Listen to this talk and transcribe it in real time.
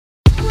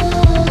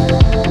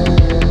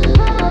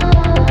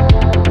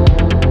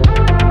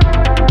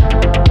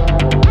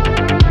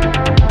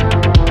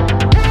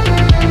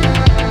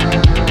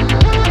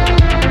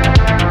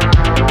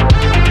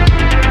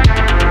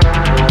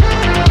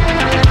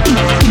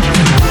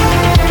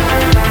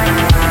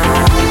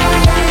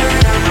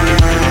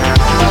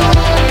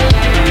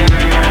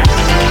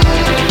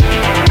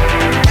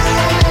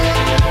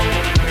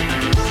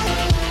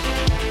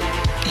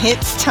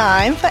It's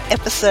time for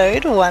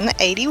episode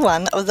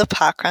 181 of the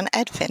Parkrun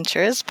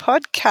Adventurers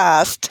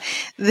podcast.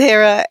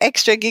 There are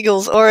extra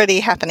giggles already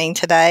happening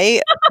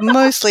today,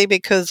 mostly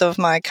because of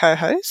my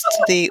co-host,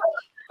 the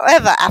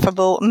ever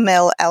affable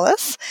Mel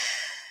Ellis.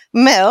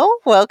 Mel,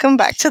 welcome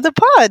back to the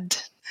pod.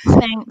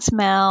 Thanks,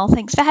 Mel.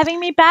 Thanks for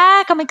having me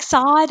back. I'm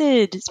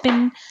excited. It's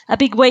been a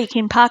big week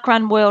in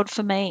parkrun world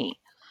for me.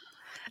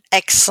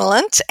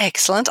 Excellent.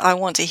 I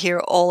want to hear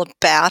all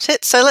about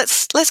it. So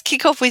let's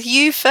kick off with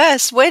you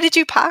first. Where did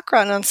you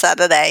parkrun on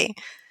Saturday?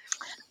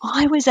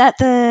 I was at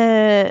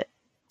the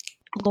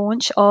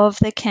launch of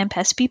the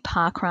Campaspe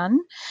parkrun,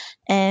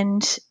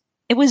 and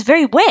it was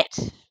very wet.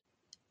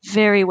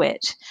 Very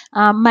wet.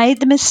 Made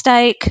the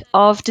mistake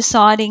of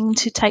deciding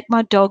to take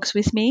my dogs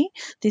with me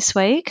this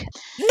week.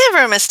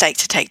 Never a mistake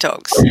to take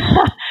dogs.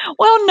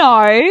 Well,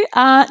 no,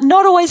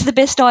 not always the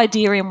best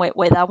idea in wet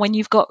weather when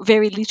you've got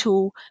very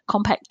little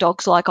compact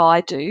dogs like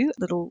I do,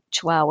 little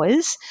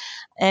chihuahuas.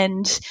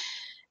 And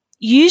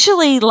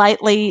usually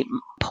lately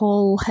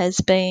Paul has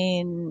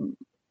been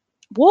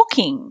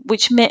walking,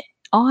 which meant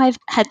I've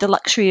had the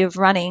luxury of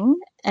running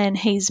and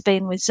he's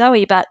been with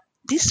Zoe. But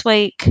this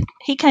week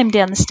he came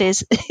down the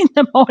stairs in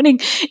the morning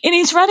in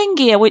his running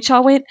gear, which I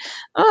went,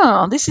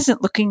 oh, this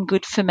isn't looking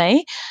good for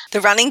me. The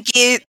running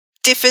gear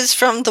differs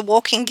from the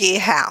walking gear.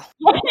 How?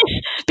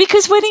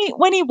 Because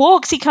when he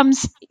walks, he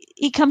comes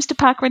to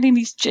parkrun in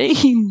his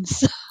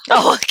jeans.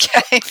 Oh,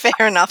 okay,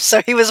 fair enough.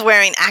 So he was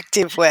wearing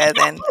active wear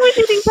then. He was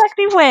in his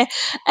active wear,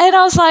 and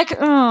I was like,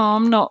 "Oh,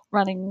 I'm not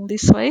running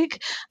this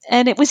week."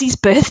 And it was his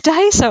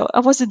birthday, so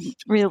I wasn't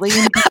really.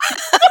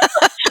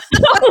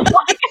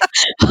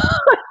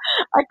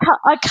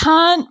 I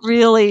can't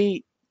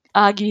really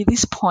argue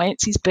this point.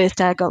 It's his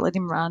birthday. I got to let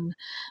him run.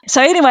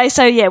 So anyway,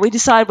 we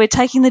decided we're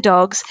taking the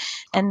dogs,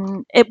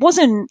 and it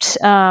wasn't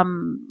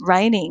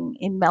raining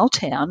in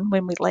Meltown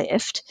when we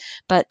left,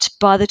 but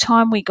by the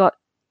time we got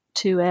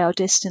to our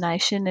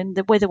destination and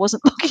the weather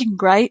wasn't looking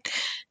great,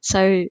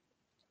 so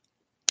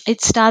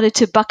it started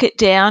to bucket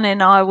down,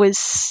 and I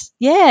was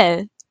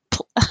had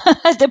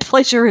the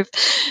pleasure of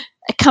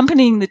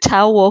accompanying the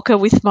tail walker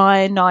with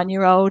my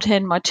 9-year-old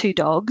and my 2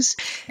 dogs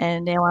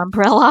and our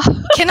umbrella.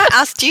 Can I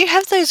ask, do you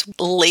have those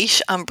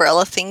leash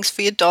umbrella things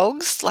for your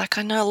dogs? Like,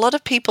 I know a lot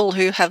of people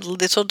who have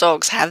little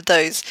dogs have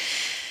those.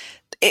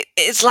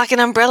 It's like an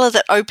umbrella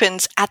that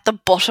opens at the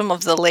bottom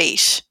of the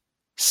leash.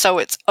 So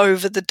it's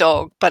over the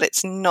dog, but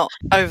it's not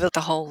over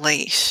the whole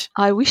leash.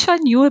 I wish I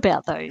knew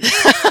about those.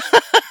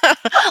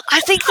 I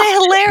think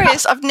they're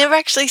hilarious. I've never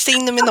actually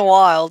seen them in the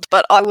wild,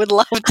 but I would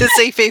love to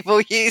see people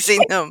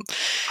using them.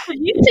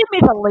 Can you send me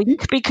the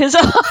link? Because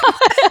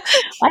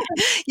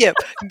yeah,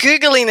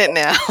 Googling it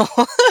now.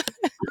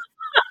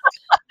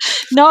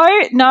 No,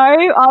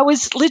 I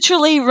was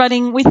literally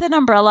running with an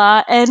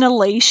umbrella and a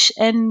leash,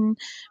 and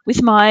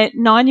with my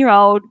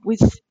 9-year-old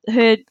with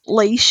her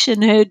leash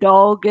and her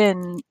dog,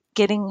 and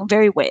getting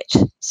very wet.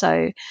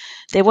 So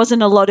there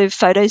wasn't a lot of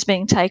photos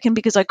being taken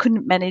because I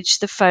couldn't manage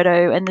the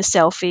photo and the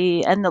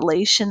selfie and the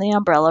leash and the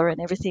umbrella and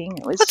everything.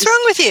 It was What's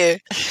wrong with you?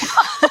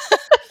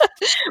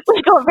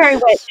 We got very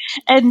wet.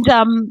 And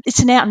it's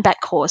an out and back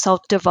course.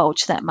 I'll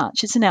divulge that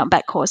much. It's an out and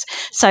back course.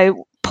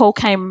 So Paul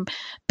came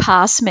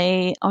past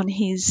me on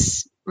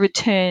his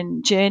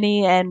return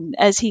journey, and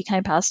as he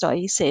came past,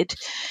 he said,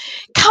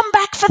 "Come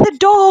back for the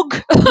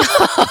dog,"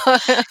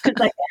 because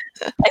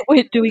they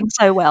weren't doing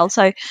so well.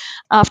 So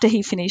after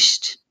he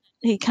finished,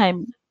 he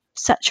came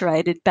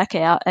saturated back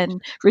out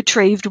and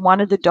retrieved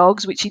one of the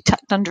dogs, which he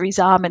tucked under his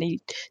arm, and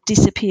he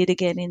disappeared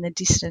again in the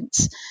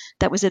distance.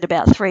 That was at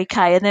about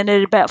 3K, and then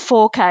at about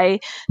 4K,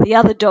 the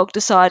other dog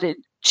decided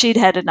she'd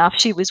had enough.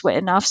 She was wet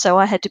enough, so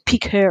I had to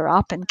pick her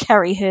up and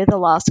carry her the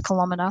last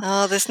kilometre.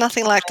 Oh, there's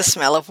nothing like the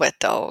smell of wet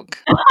dog.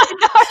 I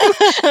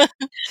know.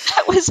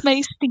 That was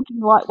me stinking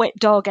like wet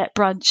dog at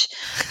brunch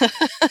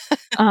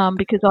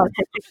because I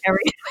had to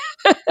carry.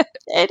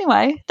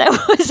 Anyway, that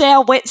was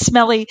our wet,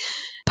 smelly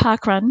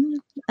parkrun.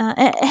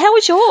 How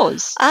was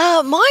yours?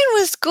 Mine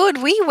was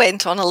good. We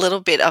went on a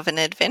little bit of an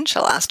adventure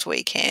last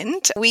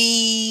weekend.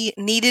 We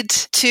needed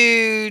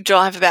to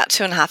drive about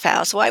 2.5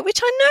 hours away,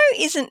 which I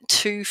know isn't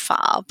too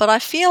far, but I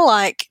feel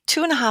like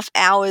 2.5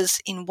 hours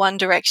in one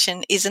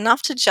direction is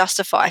enough to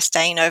justify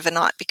staying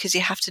overnight, because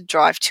you have to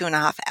drive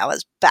 2.5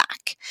 hours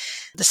back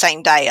the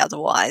same day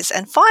otherwise.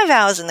 And 5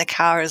 hours in the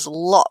car is a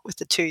lot with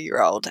the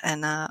 2-year-old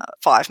and a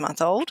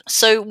 5-month-old.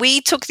 So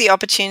we took the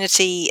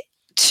opportunity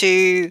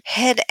to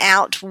head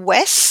out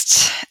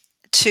west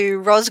to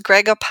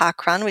Rosgregor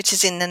Parkrun, which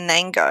is in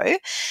Nanango,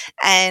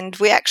 and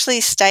we actually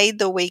stayed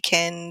the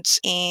weekend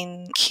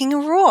in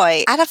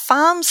Kingaroy at a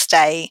farm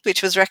stay,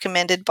 which was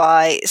recommended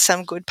by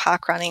some good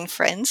parkrunning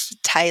friends,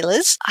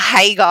 Taylors.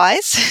 Hey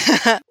guys,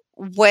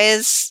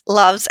 Wes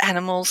loves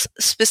animals,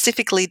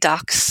 specifically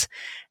ducks.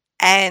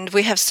 And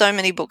we have so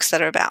many books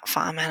that are about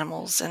farm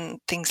animals and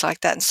things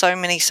like that, and so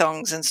many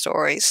songs and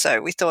stories.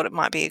 So we thought it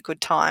might be a good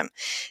time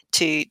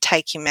to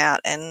take him out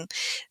and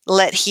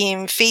let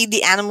him feed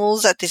the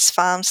animals at this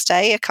farm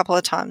stay a couple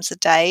of times a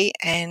day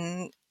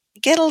and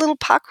get a little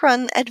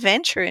parkrun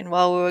adventure in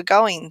while we were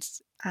going.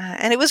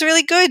 and it was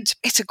really good.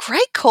 It's a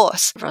great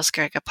course,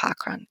 Rosgregga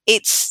Parkrun.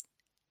 It's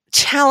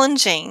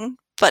challenging,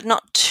 but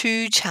not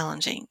too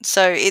challenging.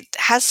 So it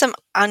has some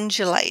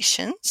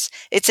undulations.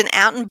 It's an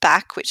out and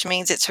back, which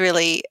means it's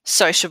really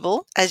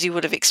sociable, as you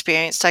would have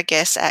experienced, I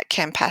guess, at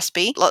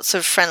Campaspe. Lots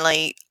of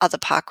friendly other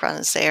park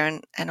runners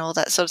there and all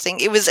that sort of thing.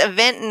 It was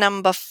event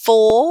number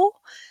 4.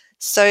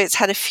 So it's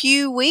had a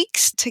few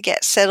weeks to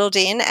get settled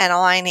in, and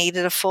I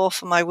needed a 4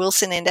 for my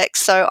Wilson Index.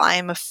 So I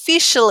am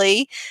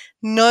officially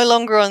no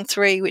longer on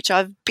 3, which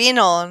I've been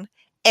on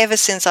ever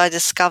since I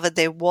discovered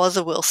there was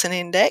a Wilson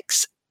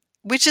Index,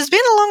 which has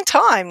been a long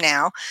time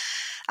now.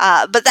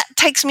 But that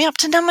takes me up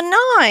to number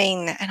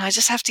 9, and I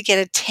just have to get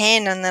a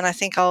 10, and then I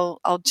think I'll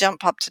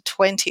jump up to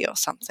 20 or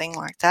something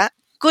like that.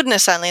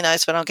 Goodness only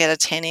knows when I'll get a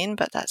 10 in,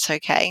 but that's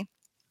okay.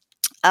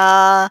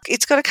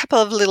 It's got a couple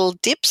of little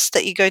dips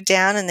that you go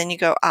down and then you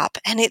go up,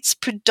 and it's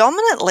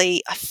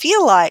predominantly, I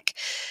feel like,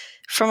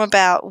 from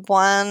about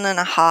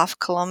 1.5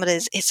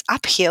 kilometres, it's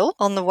uphill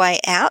on the way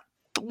out,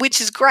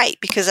 which is great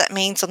because that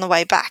means on the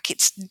way back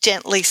it's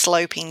gently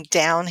sloping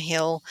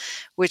downhill,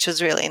 which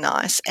was really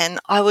nice. And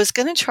I was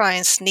going to try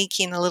and sneak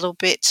in a little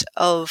bit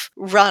of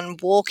run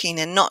walking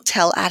and not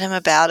tell Adam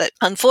about it.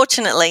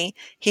 Unfortunately,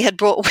 he had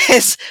brought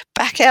Wes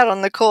back out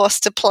on the course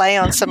to play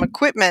on some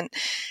equipment.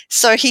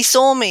 So he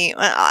saw me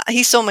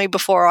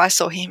before I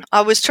saw him.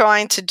 I was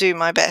trying to do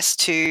my best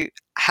to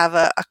have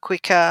a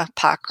quicker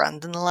park run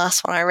than the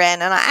last one I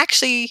ran, and I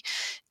actually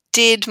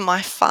did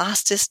my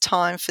fastest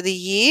time for the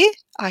year.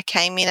 I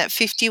came in at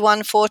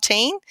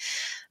 51:14,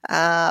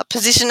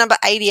 position number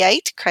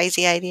 88,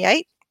 crazy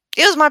 88.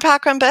 It was my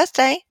parkrun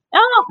birthday.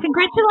 Oh,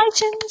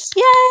 congratulations.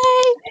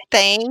 Yay.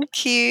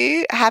 Thank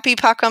you. Happy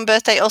parkrun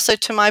birthday also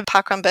to my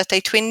parkrun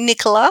birthday twin,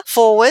 Nicola,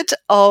 forward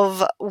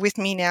of With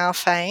Me Now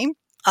fame.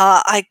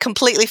 I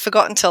completely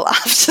forgot until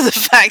after the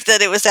fact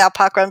that it was our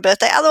parkrun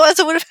birthday. Otherwise,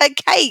 I would have had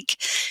cake.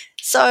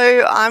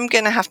 So I'm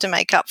going to have to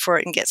make up for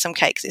it and get some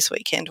cake this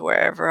weekend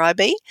wherever I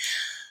be.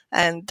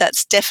 And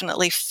that's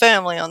definitely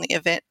firmly on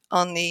the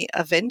on the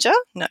agenda.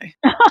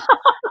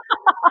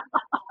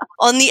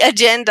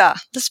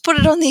 Let's put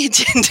it on the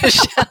agenda,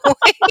 shall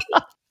we?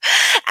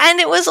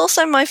 And it was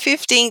also my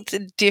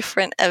 15th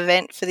different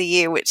event for the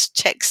year, which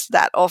checks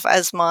that off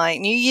as my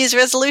New Year's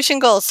resolution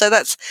goal. So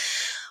that's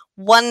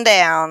 1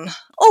 down.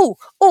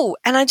 Oh,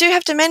 and I do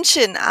have to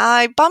mention,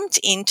 I bumped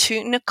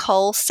into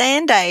Nicole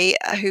Sanday,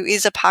 who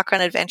is a parkrun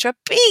adventurer,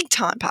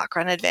 big-time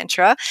parkrun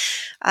adventurer.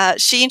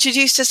 She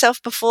introduced herself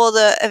before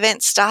the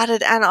event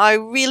started, and I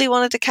really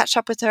wanted to catch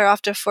up with her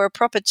after for a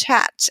proper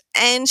chat,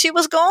 and she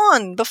was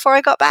gone before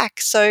I got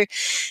back. So,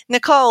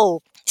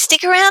 Nicole,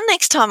 stick around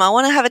next time. I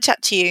want to have a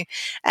chat to you.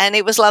 And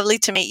it was lovely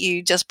to meet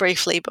you just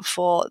briefly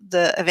before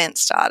the event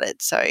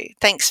started. So,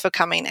 thanks for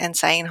coming and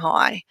saying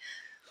hi.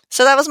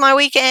 So that was my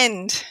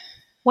weekend.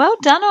 Well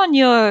done on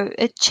your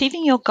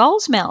achieving your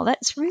goals, Mel.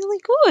 That's really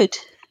good.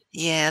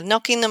 Yeah,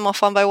 knocking them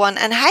off one by one.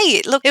 And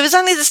hey, look, it was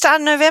only the start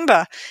of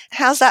November.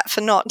 How's that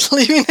for not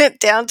leaving it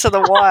down to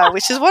the wire,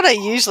 which is what I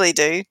usually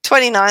do.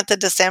 29th of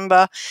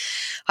December,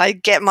 I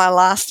get my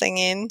last thing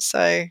in.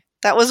 So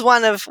that was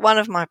one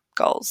of my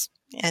goals.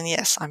 And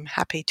yes, I'm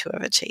happy to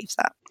have achieved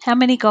that. How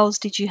many goals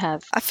did you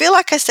have? I feel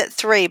like I set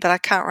 3, but I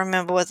can't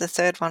remember what the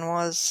third one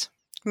was.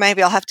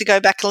 Maybe I'll have to go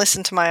back and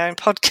listen to my own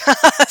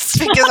podcast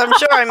because I'm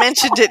sure I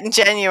mentioned it in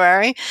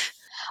January.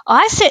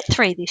 I set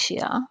 3 this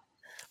year.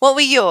 What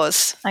were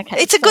yours?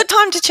 Okay, it's a good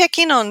time to check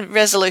in on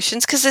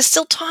resolutions because there's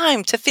still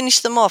time to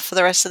finish them off for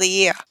the rest of the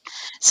year.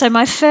 So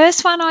my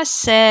first one I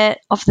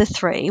set of the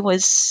 3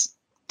 was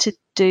to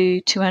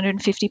do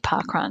 250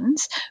 park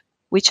runs,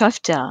 which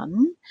I've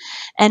done.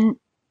 And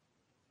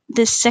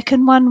the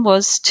second one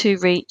was to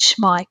reach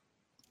my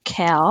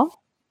cow,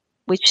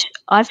 which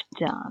I've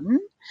done.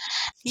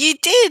 You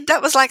did.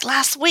 That was like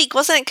last week,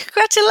 wasn't it?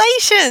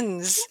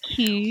 Congratulations. Thank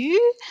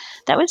you.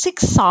 That was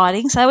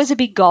exciting. So that was a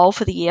big goal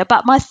for the year.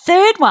 But my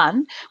third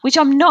one, which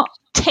I'm not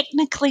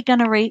technically going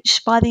to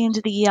reach by the end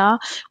of the year,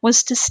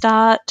 was to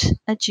start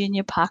a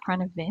junior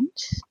parkrun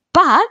event.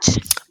 But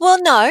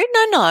well, no.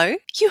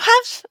 You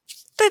have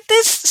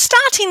this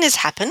starting has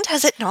happened,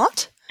 has it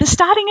not? The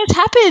starting has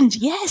happened.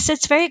 Yes,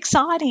 it's very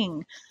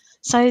exciting.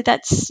 So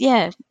that's,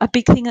 a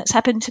big thing that's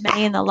happened to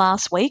me in the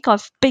last week.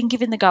 I've been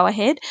given the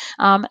go-ahead.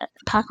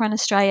 Parkrun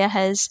Australia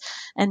has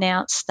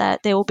announced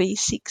that there will be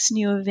 6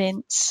 new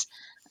events,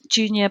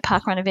 junior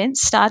parkrun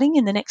events, starting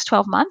in the next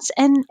 12 months,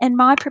 and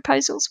my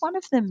proposal is one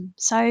of them.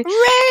 So,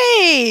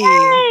 hooray!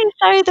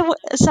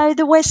 So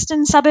the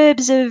western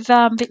suburbs of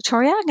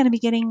Victoria are going to be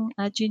getting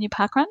a junior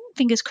parkrun,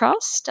 fingers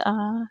crossed,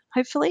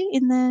 hopefully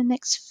in the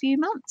next few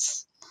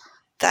months.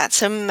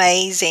 That's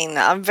amazing.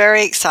 I'm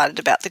very excited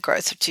about the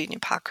growth of junior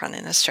parkrun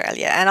in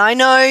Australia. And I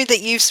know that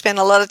you've spent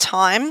a lot of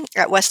time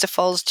at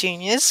Westerfolds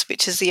Juniors,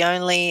 which is the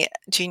only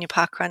junior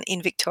parkrun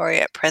in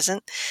Victoria at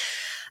present.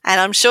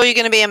 And I'm sure you're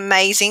going to be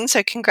amazing.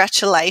 So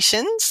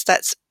congratulations.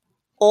 That's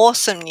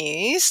awesome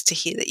news to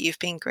hear that you've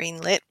been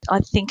greenlit. I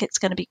think it's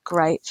going to be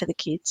great for the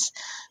kids.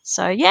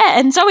 So,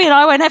 and Zoe and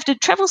I won't have to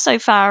travel so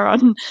far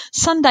on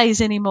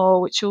Sundays anymore,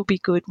 which will be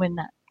good when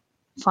that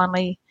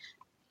finally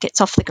gets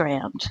off the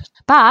ground.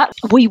 But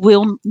we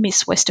will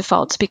miss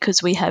Westerfolds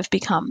because we have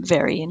become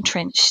very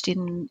entrenched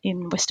in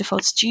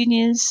Westerfolds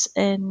Juniors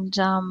and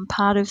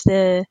part of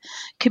the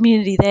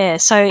community there.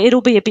 So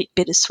it'll be a bit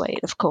bittersweet,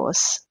 of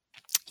course.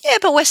 Yeah,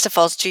 but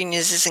Westerfolds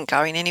Juniors isn't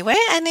going anywhere,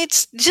 and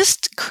it's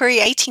just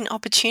creating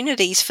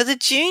opportunities for the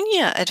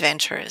junior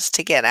adventurers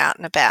to get out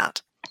and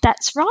about.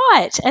 That's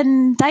right.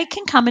 And they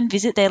can come and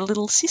visit their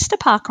little sister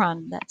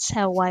parkrun. That's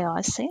how way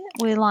I see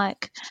it. We're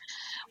like,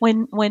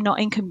 when we're not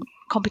in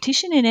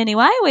competition in any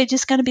way, we're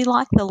just going to be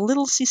like the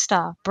little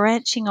sister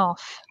branching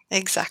off.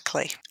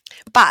 Exactly.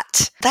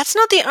 But that's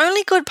not the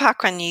only good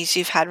parkrun news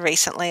you've had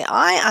recently.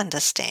 I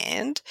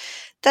understand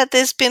that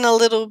there's been a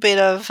little bit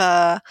of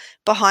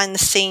behind the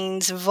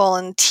scenes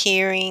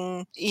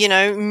volunteering,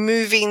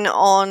 moving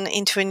on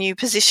into a new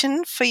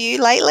position for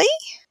you lately.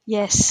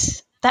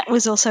 Yes, that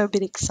was also a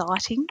bit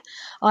exciting.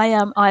 I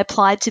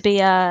applied to be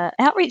a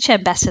outreach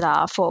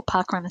ambassador for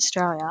Parkrun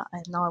Australia,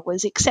 and I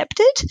was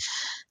accepted.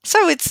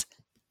 So it's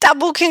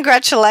double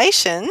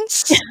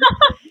congratulations.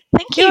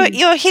 Thank you.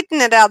 You're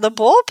hitting it out of the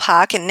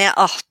ballpark, and now,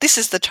 this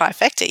is the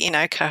trifecta,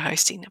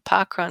 co-hosting a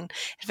Parkrun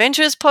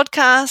Adventurers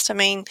podcast. I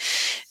mean,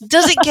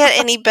 does it get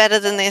any better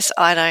than this?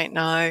 I don't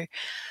know.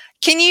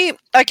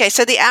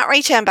 So the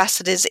Outreach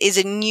Ambassadors is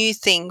a new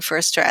thing for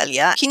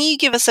Australia. Can you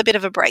give us a bit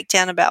of a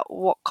breakdown about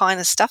what kind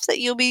of stuff that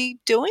you'll be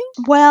doing?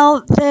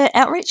 Well, the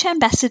Outreach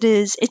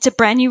Ambassadors, it's a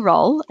brand new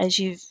role, as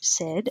you've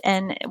said,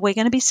 and we're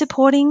going to be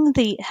supporting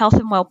the Health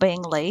and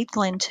Wellbeing Lead,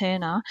 Glenn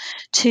Turner,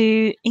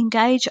 to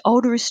engage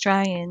older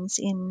Australians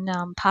in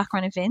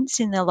parkrun events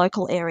in their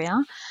local area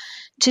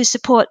to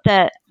support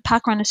the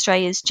Parkrun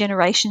Australia's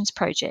Generations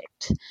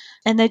Project.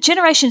 And the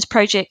Generations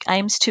Project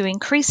aims to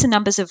increase the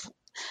numbers of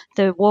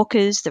the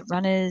walkers, the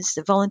runners,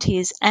 the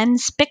volunteers and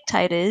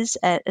spectators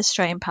at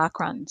Australian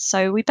parkruns.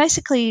 So we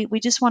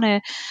just want to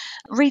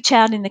reach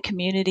out in the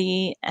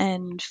community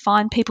and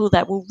find people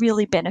that will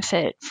really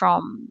benefit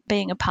from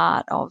being a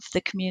part of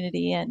the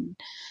community, and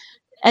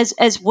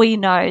as we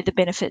know the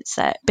benefits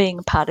that being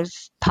a part of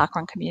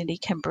parkrun community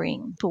can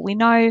bring. But we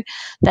know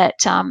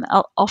that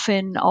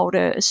often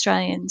older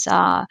Australians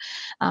are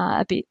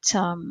a bit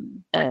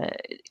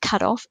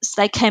cut off.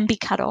 They can be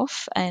cut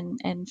off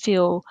and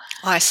feel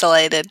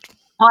isolated.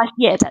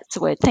 Yeah, that's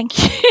the word. Thank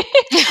you.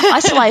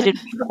 Isolated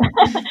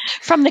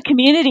from the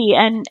community,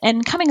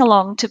 and coming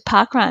along to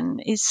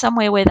parkrun is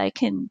somewhere where they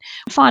can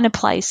find a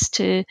place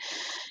to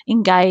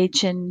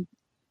engage and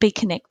be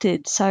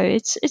connected. So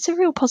it's a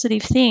real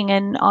positive thing,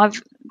 and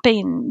I've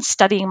been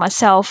studying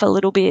myself a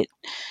little bit.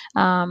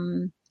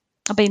 I've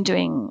been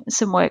doing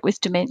some work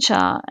with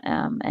dementia,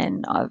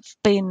 and I've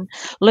been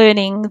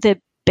learning the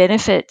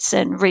benefits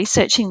and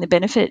researching the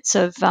benefits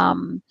of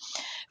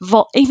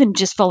even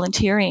just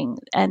volunteering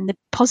and the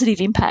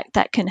positive impact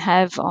that can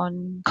have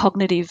on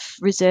cognitive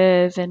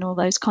reserve and all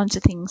those kinds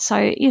of things. So,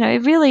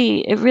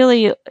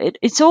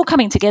 it's all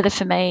coming together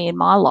for me in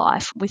my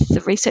life with the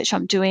research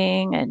I'm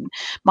doing and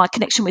my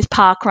connection with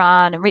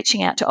parkrun and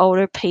reaching out to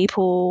older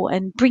people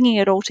and bringing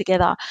it all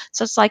together.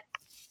 So it's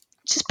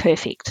just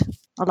perfect.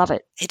 I love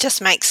it. It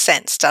just makes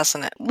sense,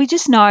 doesn't it? We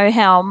just know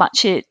how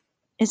much it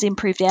has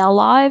improved our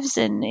lives,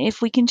 and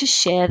if we can just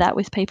share that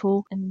with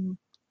people and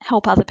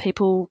help other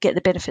people get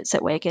the benefits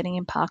that we're getting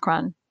in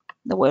parkrun,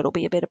 the world will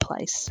be a better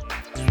place.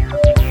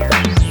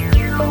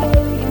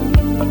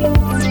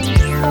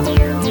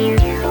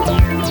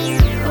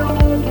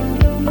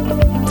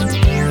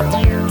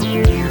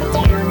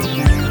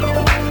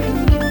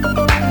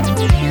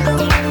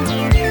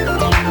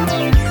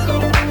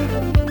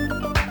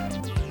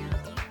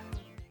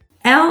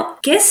 Our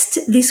guest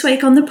this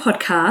week on the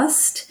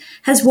podcast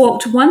has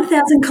walked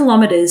 1,000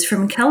 kilometres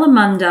from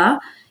Kalamunda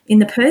in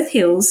the Perth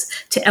Hills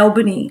to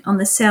Albany on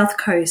the south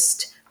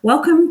coast.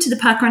 Welcome to the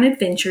Parkrun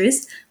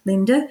Adventurers,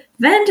 Linda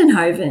van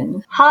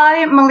Duynhoven.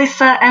 Hi,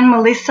 Melissa and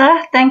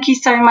Melissa. Thank you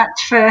so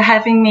much for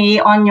having me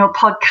on your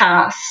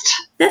podcast.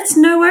 That's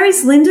no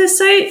worries, Linda.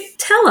 So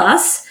tell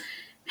us,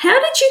 how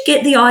did you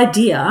get the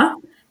idea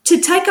to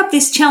take up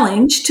this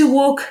challenge to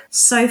walk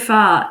so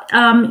far?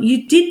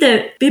 You did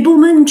the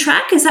Bibbulmun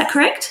track, is that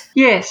correct?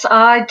 Yes,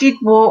 I did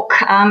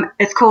walk.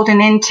 It's called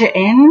an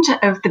end-to-end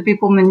of the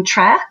Bibbulmun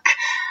track.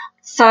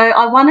 So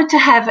I wanted to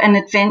have an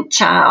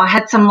adventure. I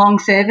had some long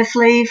service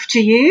leave to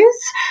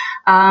use,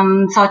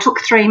 so I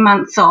took 3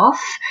 months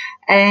off,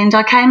 and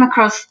I came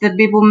across the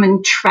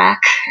Bibbulmun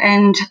track,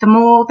 and the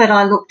more that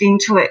I looked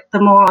into it,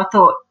 the more I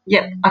thought,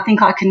 yep, I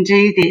think I can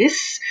do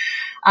this.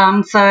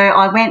 So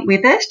I went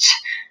with it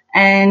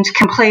and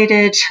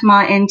completed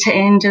my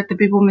end-to-end of the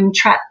Bibbulmun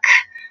track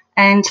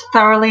and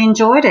thoroughly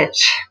enjoyed it.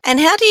 And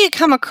how do you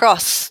come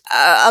across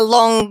a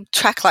long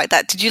track like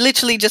that? Did you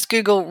literally just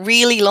Google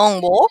really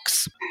long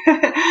walks?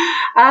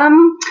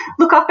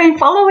 Look, I've been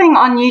following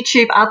on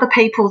YouTube other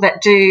people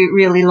that do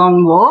really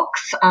long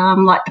walks,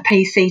 like the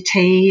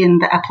PCT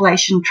and the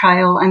Appalachian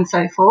Trail and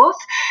so forth.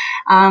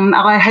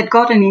 I had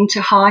gotten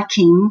into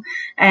hiking,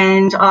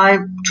 and I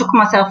took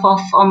myself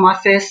off on my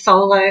first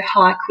solo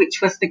hike,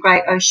 which was the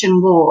Great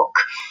Ocean Walk.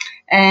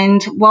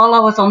 And while I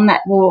was on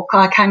that walk,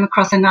 I came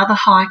across another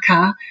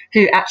hiker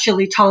who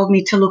actually told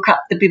me to look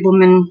up the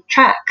Bibbulmun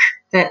track,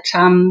 that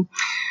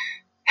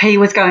he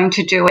was going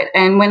to do it.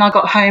 And when I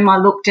got home, I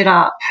looked it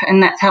up,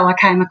 and that's how I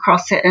came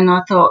across it. And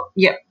I thought,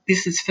 yep,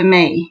 this is for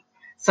me.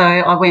 So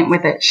I went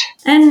with it.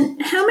 And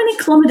how many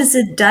kilometres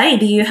a day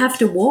do you have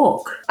to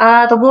walk?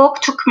 The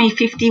walk took me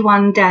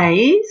 51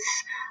 days.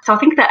 So I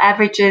think that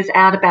averages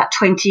out about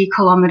 20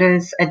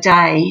 kilometres a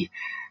day.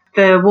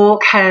 The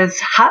walk has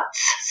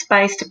huts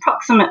spaced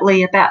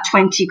approximately about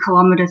 20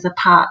 kilometres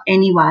apart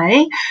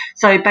anyway.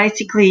 So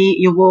basically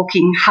you're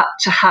walking hut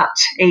to hut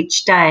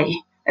each day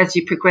as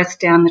you progress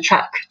down the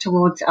track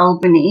towards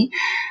Albany.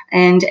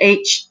 And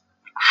each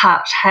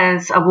hut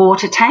has a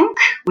water tank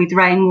with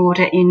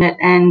rainwater in it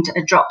and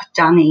a drop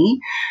dunny.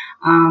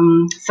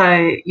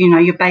 So,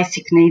 your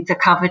basic needs are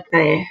covered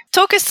there.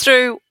 Talk us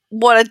through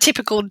what a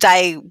typical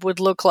day would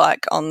look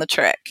like on the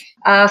trek.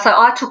 So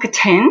I took a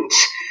tent.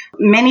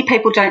 Many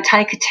people don't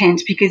take a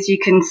tent because you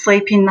can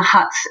sleep in the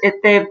huts.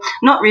 They're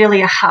not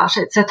really a hut.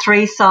 It's a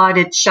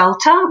 3-sided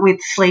shelter with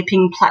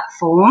sleeping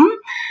platform.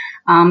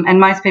 And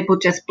most people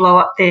just blow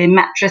up their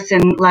mattress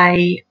and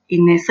lay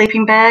in their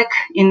sleeping bag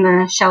in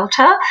the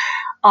shelter.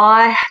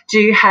 I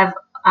do have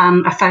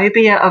a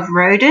phobia of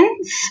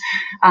rodents,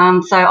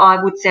 so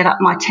I would set up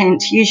my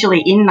tent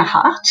usually in the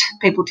hut.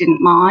 People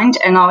didn't mind,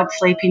 and I would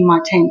sleep in my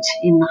tent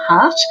in the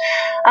hut.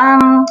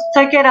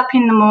 So get up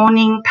in the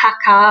morning, pack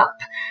up,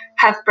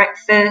 have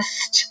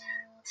breakfast,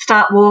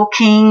 start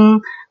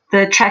walking.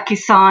 The track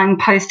is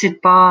signposted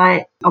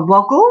by a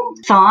woggle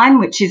sign,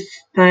 which is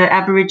the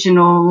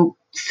Aboriginal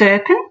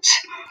serpent.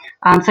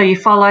 So you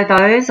follow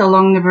those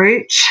along the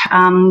route.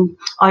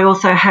 I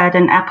also had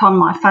an app on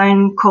my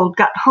phone called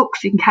Gut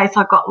Hooks in case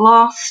I got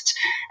lost,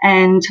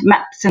 and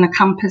maps and a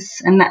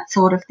compass and that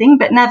sort of thing.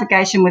 But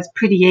navigation was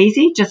pretty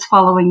easy, just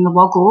following the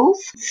woggles,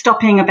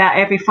 stopping about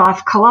every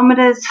 5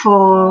 kilometres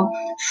for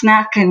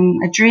snack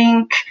and a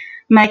drink,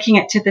 making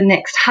it to the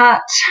next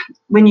hut.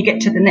 When you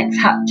get to the next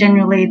hut,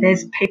 generally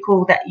there's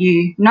people that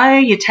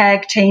you're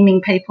tag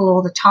teaming people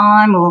all the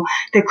time, or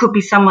there could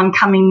be someone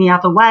coming the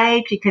other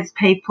way because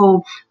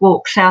people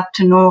walk south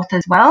to north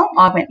as well.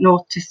 I went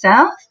north to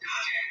south.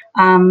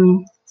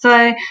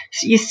 So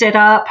you set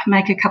up,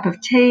 make a cup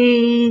of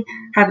tea,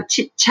 have a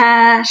chit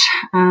chat,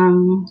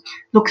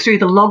 look through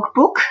the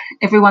logbook.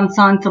 Everyone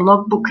signs the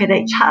logbook at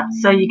each hut,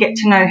 so you get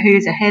to know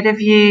who's ahead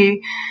of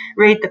you,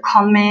 read the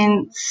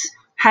comments,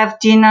 have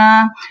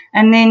dinner,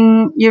 and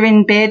then you're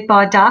in bed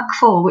by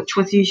darkfall, which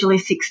was usually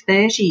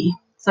 6:30.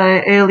 So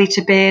early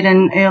to bed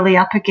and early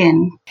up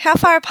again. How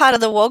far apart are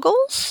the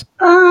woggles?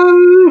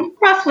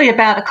 Roughly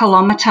about a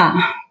kilometre.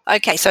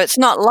 Okay, so it's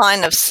not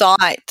line of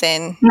sight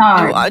then.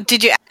 No.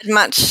 Did you add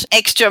much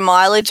extra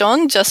mileage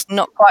on, just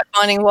not quite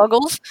finding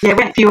woggles? Yeah,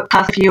 went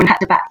past a few and had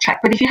to backtrack.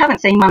 But if you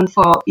haven't seen one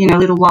for, a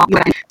little while, you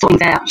can sort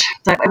things out.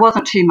 So it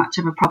wasn't too much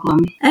of a problem.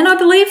 And I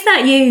believe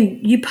that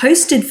you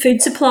posted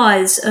food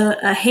supplies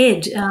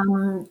ahead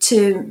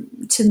to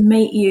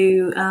meet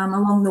you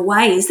along the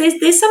ways.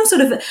 There's some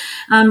sort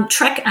of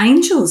track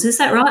angels. Is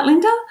that right,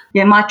 Linda?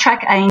 Yeah, my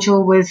track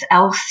angel was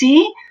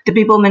Elsie. The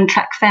Bibbulmun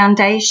Track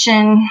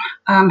Foundation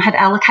had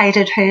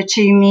allocated her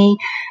to me,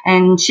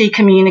 and she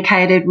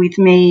communicated with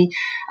me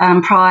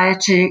prior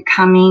to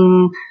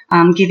coming,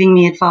 giving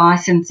me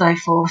advice and so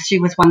forth. She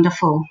was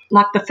wonderful.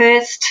 Like the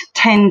first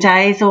 10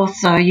 days or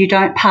so, you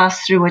don't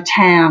pass through a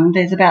town.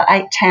 There's about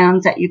 8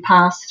 towns that you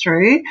pass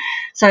through.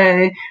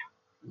 So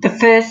the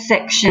first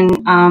section,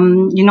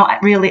 you're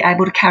not really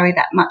able to carry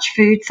that much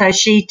food. So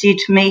she did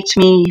meet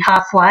me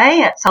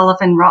halfway at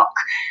Sullivan Rock,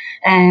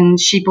 and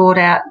she brought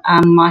out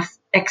my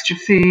extra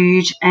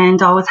food,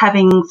 and I was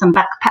having some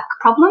backpack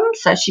problems,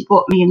 so she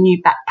bought me a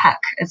new backpack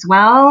as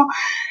well,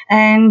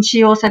 and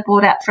she also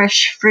brought out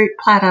fresh fruit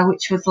platter,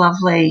 which was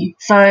lovely.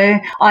 So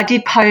I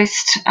did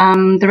post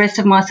the rest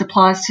of my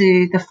supplies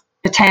to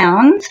the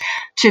towns,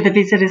 to the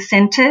visitor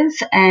centres,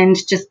 and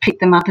just pick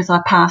them up as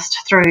I passed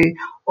through.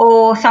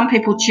 Or some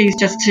people choose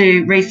just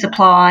to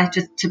resupply,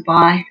 just to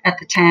buy at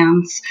the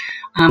towns.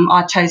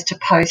 I chose to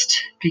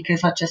post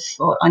because I just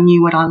thought I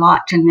knew what I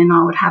liked, and then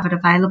I would have it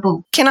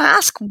available. Can I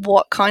ask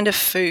what kind of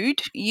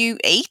food you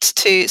eat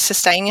to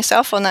sustain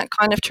yourself on that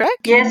kind of trek?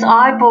 Yes,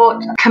 I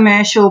bought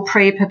commercial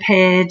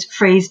pre-prepared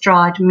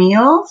freeze-dried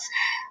meals.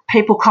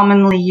 People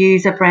commonly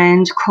use a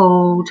brand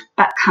called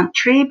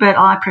Backcountry, but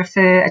I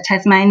prefer a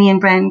Tasmanian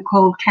brand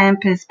called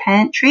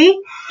Campaspe.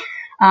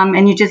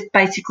 And you just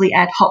basically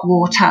add hot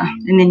water,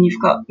 and then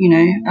you've got,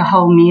 a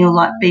whole meal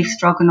like beef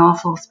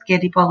stroganoff or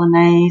spaghetti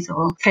bolognese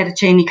or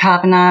fettuccine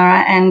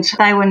carbonara, and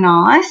they were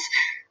nice.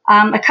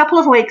 A couple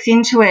of weeks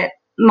into it,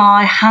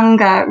 my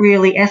hunger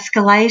really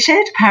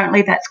escalated.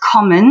 Apparently that's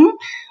common.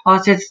 I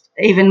was just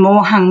even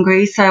more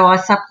hungry, so I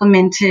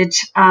supplemented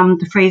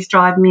the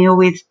freeze-dried meal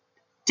with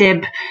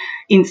Deb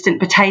instant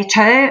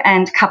potato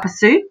and cup of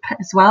soup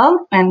as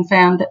well, and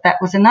found that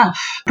was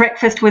enough.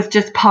 Breakfast was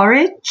just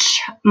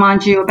porridge.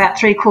 Mind you, about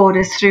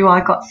 3/4 through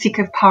I got sick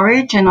of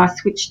porridge and I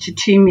switched to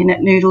 2-minute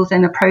noodles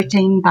and a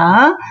protein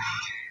bar.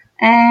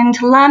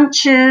 And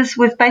lunches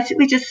was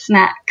basically just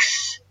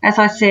snacks. As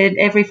I said,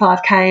 every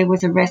 5K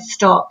was a rest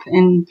stop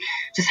and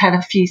just had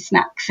a few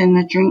snacks and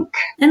a drink.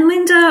 And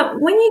Linda,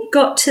 when you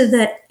got to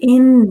the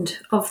end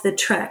of the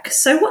trek,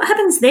 so what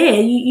happens there?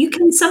 You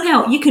can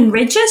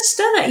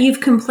register that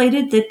you've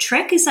completed the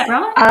trek, is that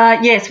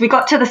right? Yes, we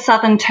got to the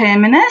southern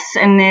terminus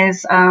and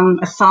there's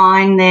a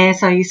sign there,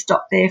 so you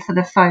stop there for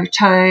the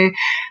photo,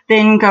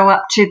 then go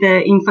up to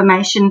the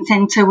information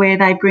centre where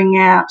they bring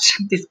out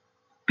this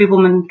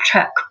Bibbulmun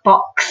track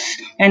box,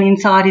 and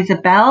inside is a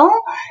bell,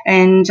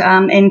 and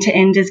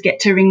end-to-enders get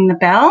to ring the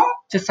bell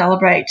to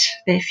celebrate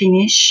their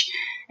finish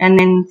and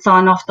then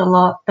sign off the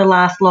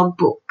last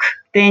logbook.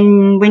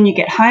 Then when you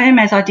get home,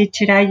 as I did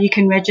today, you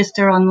can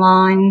register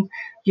online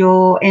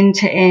your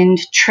end-to-end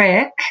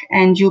trek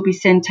and you'll be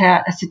sent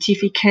out a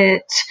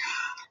certificate,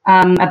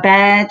 a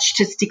badge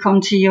to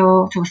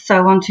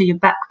sew onto your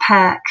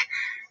backpack,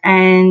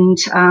 and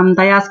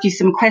they ask you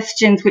some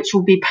questions which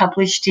will be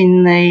published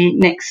in the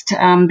next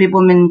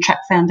Bibbulmun Track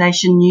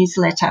Foundation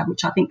newsletter,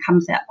 which I think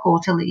comes out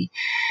quarterly,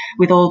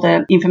 with all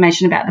the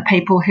information about the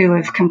people who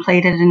have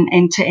completed an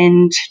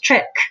end-to-end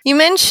trek. You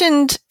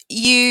mentioned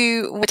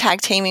you were tag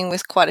teaming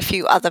with quite a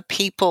few other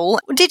people.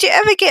 Did you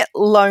ever get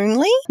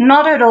lonely?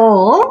 Not at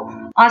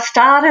all. I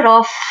started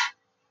off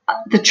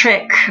the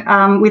trek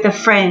with a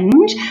friend,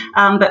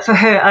 but for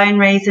her own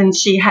reasons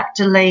she had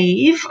to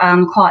leave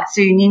quite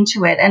soon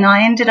into it, and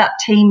I ended up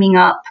teaming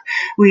up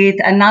with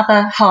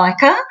another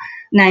hiker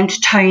named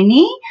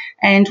Tony,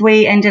 and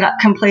we ended up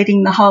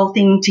completing the whole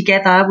thing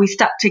together. We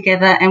stuck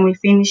together and we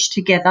finished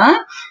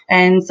together,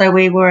 and so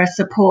we were a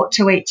support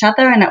to each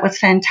other, and it was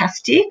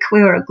fantastic.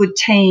 We were a good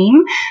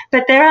team,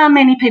 but there are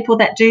many people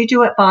that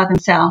do it by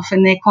themselves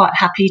and they're quite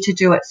happy to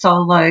do it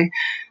solo.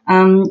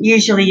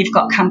 Usually you've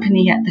got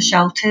company at the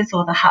shelters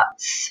or the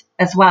huts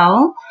as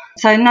well.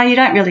 So, no, you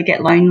don't really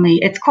get lonely.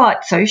 It's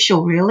quite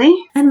social, really.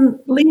 And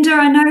Linda,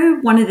 I know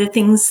one of the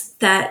things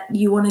that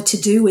you wanted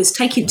to do was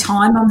take your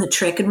time on the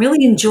trek and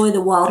really enjoy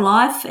the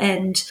wildlife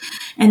and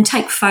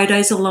take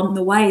photos along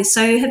the way.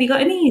 So have you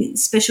got any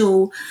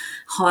special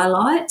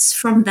highlights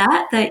from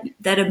that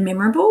are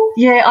memorable?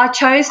 Yeah, I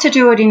chose to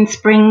do it in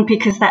spring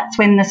because that's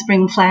when the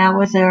spring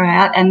flowers are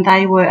out, and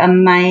they were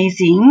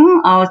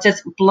amazing. I was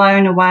just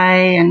blown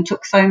away and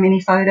took so many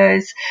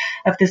photos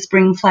of the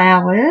spring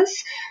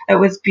flowers. It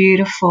was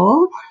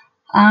beautiful.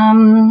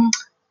 The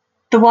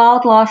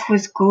wildlife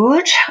was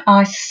good.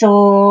 I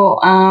saw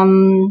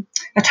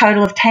a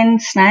total of 10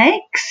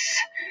 snakes,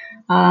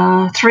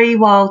 3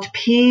 wild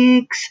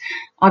pigs.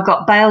 I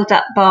got bailed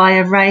up by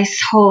a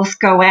racehorse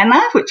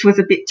goanna, which was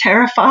a bit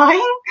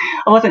terrifying.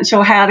 I wasn't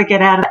sure how to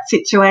get out of that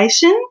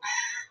situation.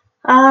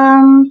 2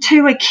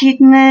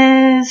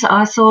 echidnas.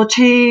 I saw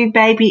 2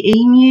 baby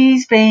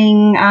emus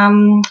being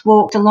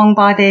walked along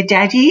by their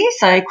daddy,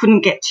 so I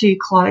couldn't get too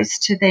close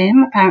to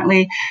them.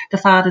 Apparently the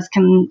fathers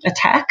can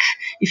attack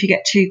if you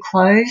get too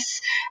close.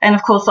 And,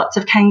 of course, lots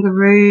of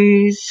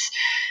kangaroos,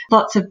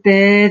 lots of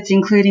birds,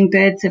 including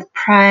birds of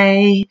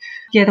prey.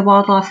 Yeah, the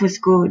wildlife was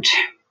good.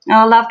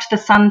 I loved the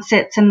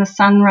sunsets and the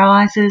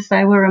sunrises.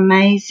 They were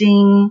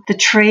amazing. The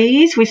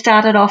trees, we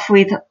started off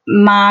with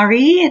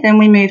Mari, then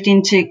we moved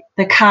into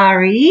the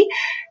Kari,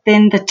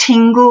 then the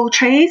Tingle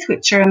trees,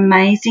 which are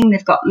amazing.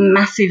 They've got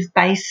massive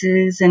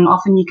bases and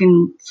often you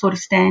can sort of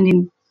stand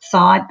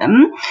inside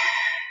them.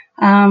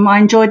 I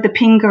enjoyed the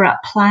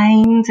Pingarup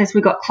Plains as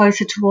we got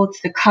closer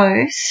towards the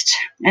coast.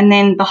 And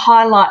then the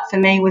highlight for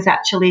me was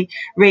actually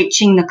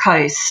reaching the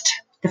coast.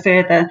 The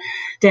further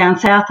down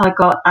south I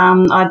got,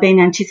 I'd been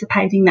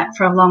anticipating that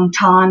for a long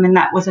time, and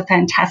that was a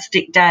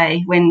fantastic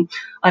day when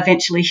I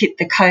eventually hit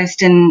the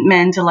coast in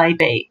Mandalay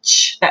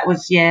Beach. That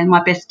was,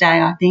 my best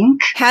day, I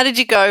think. How did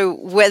you go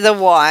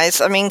weather-wise?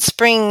 I mean,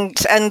 spring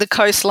and the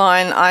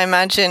coastline, I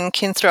imagine,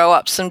 can throw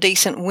up some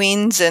decent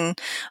winds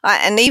and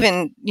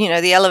even,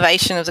 the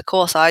elevation of the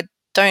course, I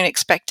don't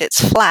expect it's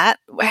flat.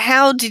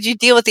 How did you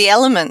deal with the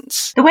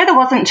elements? The weather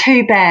wasn't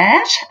too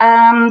bad.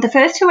 The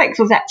first 2 weeks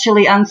was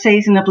actually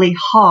unseasonably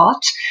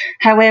hot.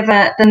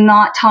 However, the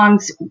night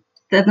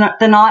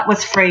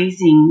was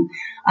freezing.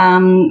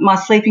 My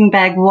sleeping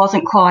bag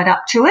wasn't quite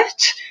up to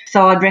it,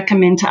 so I'd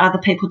recommend to other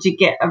people to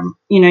get a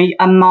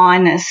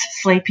minus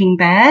sleeping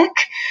bag.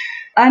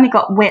 I only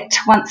got wet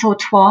once or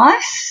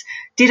twice.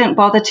 Didn't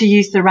bother to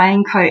use the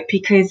raincoat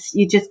because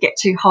you just get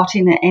too hot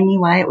in it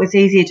anyway. It was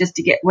easier just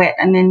to get wet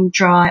and then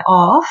dry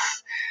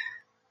off.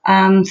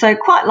 So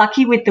quite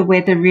lucky with the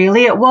weather,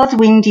 really. It was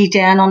windy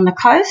down on the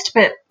coast,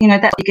 but,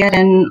 that's what you get,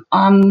 and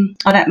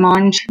I don't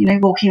mind,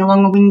 walking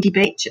along a windy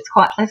beach. It's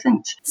quite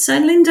pleasant. So,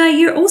 Linda,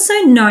 you're also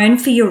known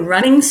for your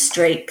running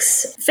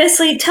streaks.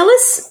 Firstly, tell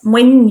us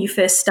when you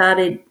first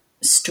started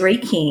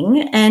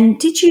streaking, and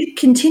did you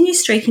continue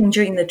streaking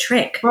during the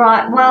trek?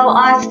 Right, well,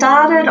 I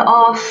started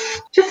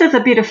off just as a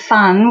bit of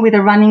fun with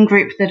a running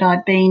group that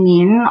I'd been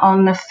in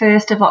on the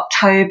 1st of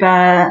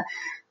October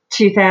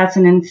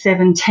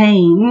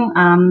 2017,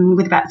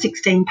 with about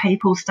 16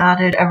 people,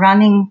 started a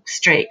running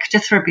streak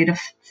just for a bit of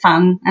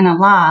fun and a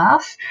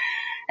laugh.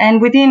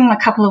 And within a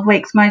couple of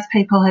weeks, most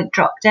people had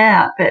dropped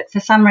out. But for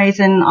some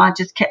reason, I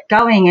just kept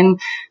going and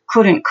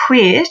couldn't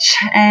quit.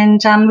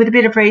 And with a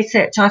bit of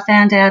research, I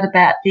found out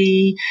about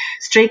the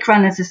Streak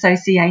Runners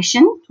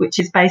Association, which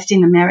is based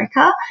in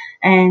America.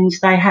 And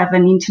they have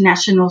an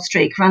International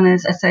Streak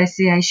Runners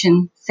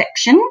Association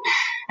section.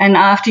 And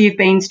after you've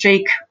been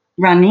streak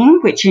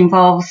running, which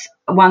involves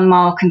 1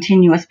 mile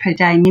continuous per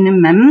day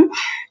minimum,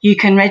 you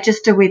can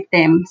register with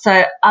them.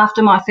 So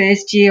after my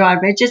first year, I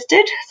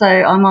registered. So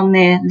I'm on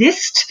their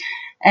list,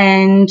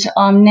 and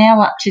I'm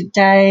now up to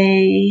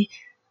day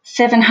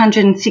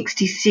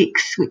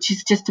 766, which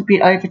is just a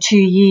bit over 2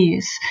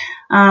 years.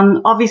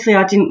 Obviously,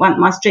 I didn't want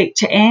my streak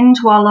to end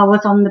while I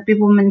was on the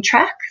Bibbulmun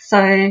track.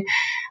 So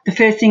the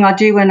first thing I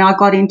do when I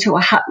got into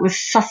a hut was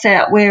suss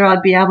out where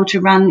I'd be able to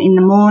run in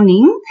the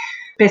morning.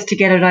 Best to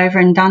get it over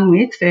and done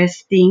with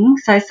first thing.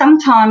 So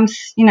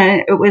sometimes,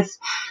 it was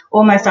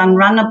almost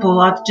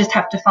unrunnable. I'd just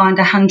have to find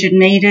 100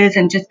 metres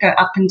and just go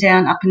up and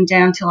down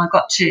till I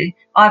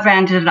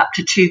rounded it up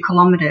to 2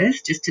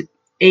 kilometres just to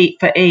eat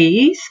for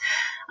ease.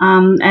 I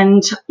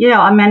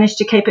managed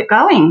to keep it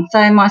going.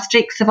 So my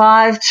streak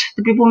survived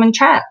the Bibbulmun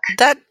track.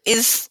 That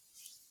is,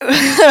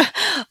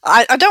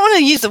 I don't want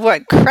to use the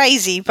word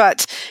crazy,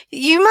 but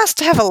you must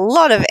have a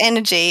lot of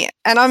energy,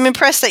 and I'm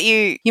impressed that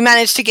you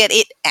managed to get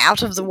it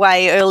out of the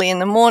way early in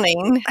the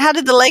morning. How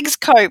did the legs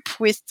cope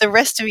with the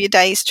rest of your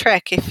day's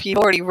trek if you'd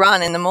already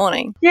run in the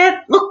morning?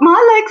 Yeah, look,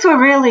 my legs were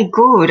really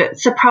good.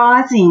 It's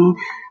surprising.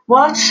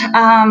 What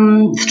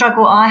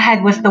struggle I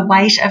had was the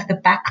weight of the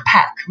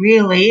backpack,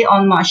 really,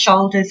 on my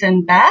shoulders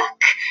and back.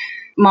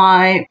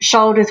 My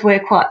shoulders were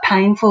quite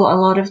painful a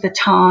lot of the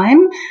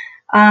time.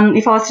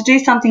 If I was to do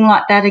something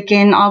like that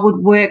again, I would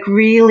work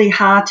really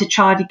hard to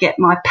try to get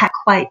my pack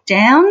weight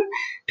down,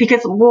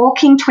 because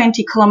walking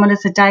 20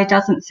 kilometres a day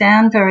doesn't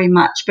sound very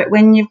much, but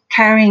when you're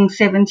carrying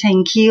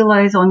 17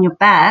 kilos on your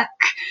back,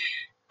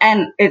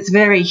 and it's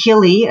very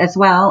hilly as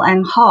well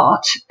and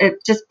hot,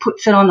 it just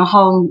puts it on a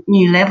whole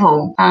new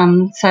level.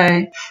 Some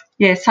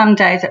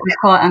days it was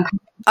quite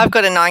uncomfortable. I've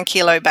got a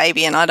 9-kilo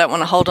baby and I don't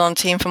want to hold on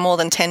to him for more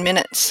than 10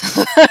 minutes.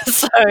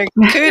 So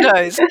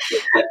kudos.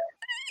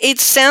 It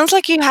sounds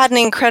like you had an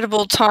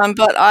incredible time,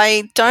 but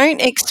I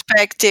don't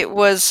expect it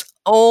was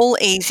all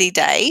easy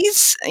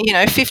days.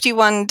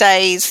 51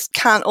 days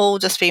can't all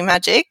just be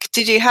magic.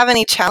 Did you have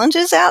any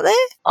challenges out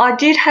there? I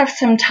did have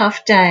some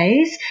tough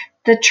days.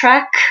 The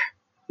track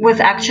was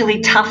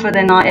actually tougher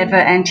than I ever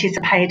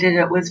anticipated.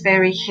 It was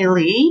very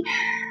hilly,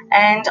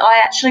 and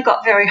I actually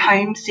got very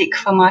homesick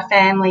for my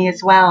family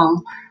as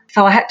well.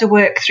 So I had to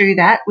work through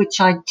that, which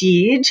I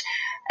did,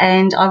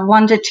 and I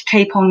wanted to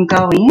keep on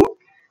going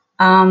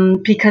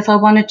because I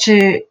wanted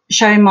to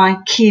show my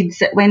kids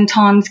that when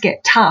times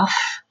get tough,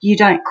 you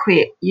don't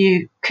quit,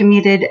 you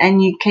committed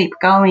and you keep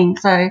going.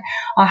 So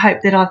I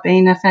hope that I've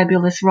been a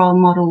fabulous role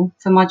model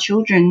for my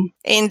children.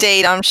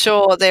 Indeed, I'm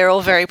sure they're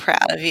all very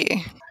proud of you.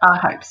 I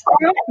hope so.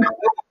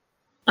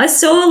 I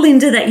saw,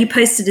 Linda, that you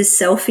posted a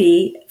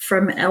selfie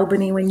from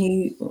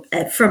Albany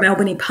from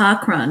Albany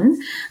Parkrun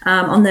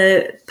on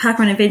the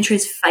Parkrun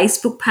Adventurers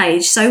Facebook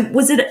page. So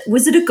was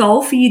it a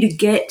goal for you to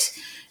get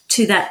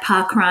to that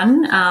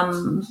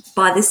parkrun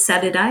by this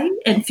Saturday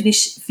and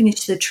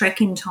finish the trek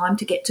in time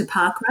to get to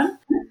parkrun?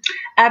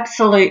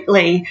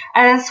 Absolutely.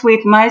 As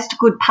with most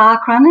good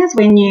park runners,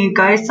 when you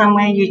go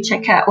somewhere, you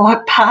check out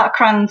what park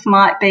runs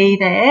might be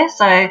there.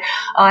 So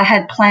I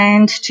had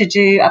planned to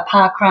do a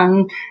park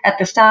run at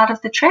the start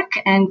of the trek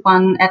and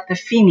one at the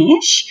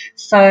finish.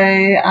 So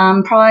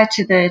prior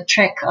to the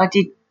trek, I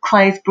did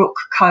Claysbrook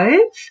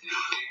Cove,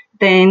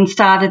 then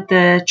started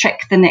the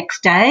trek the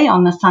next day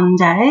on the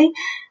Sunday,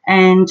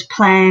 and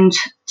planned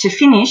to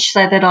finish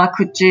so that I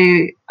could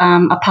do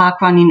a park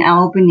run in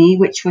Albany,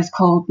 which was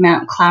called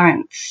Mt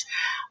Clarence.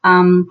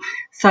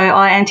 So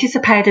I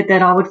anticipated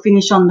that I would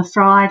finish on the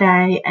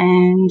Friday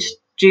and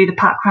do the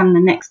park run the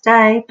next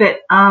day,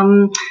 but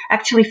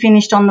actually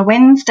finished on the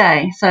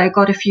Wednesday. So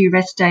got a few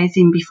rest days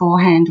in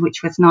beforehand,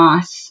 which was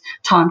nice.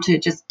 Time to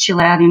just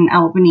chill out in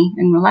Albany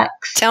and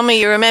relax. Tell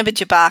me you remembered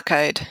your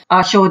barcode.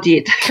 I sure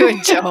did.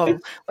 Good job.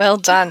 Well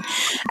done.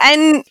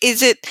 And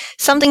is it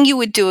something you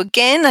would do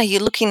again? Are you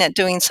looking at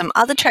doing some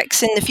other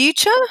treks in the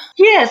future?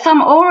 Yes,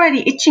 I'm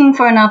already itching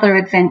for another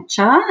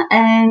adventure,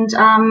 and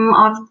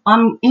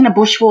I'm in a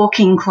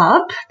bushwalking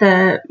club,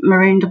 the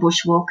Maroondah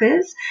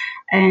Bushwalkers.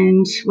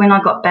 And when I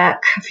got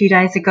back a few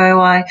days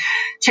ago, I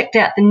checked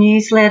out the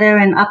newsletter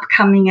and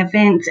upcoming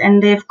events,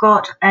 and they've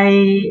got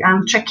a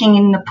trekking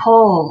in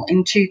Nepal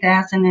in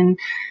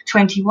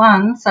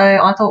 2021. So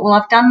I thought, well,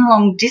 I've done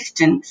long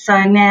distance,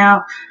 so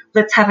now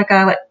let's have a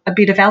go at a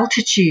bit of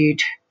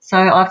altitude. So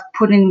I've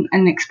put in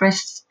an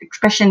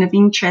expression of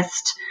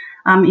interest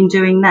in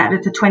doing that.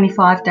 It's a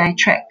 25-day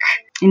trek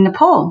in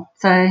Nepal.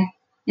 So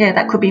yeah,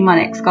 that could be my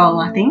next goal,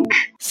 I think.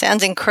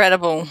 Sounds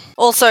incredible.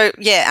 Also,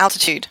 yeah,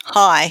 altitude,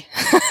 high.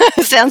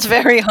 Sounds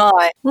very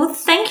high. Well,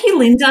 thank you,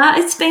 Linda.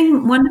 It's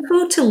been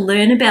wonderful to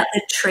learn about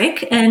the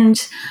trek,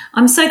 and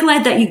I'm so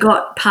glad that you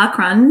got park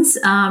runs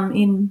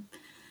in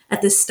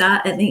at the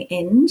start and the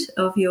end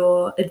of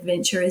your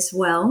adventure as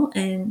well.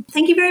 And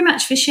thank you very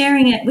much for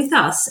sharing it with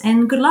us,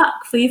 and good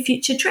luck for your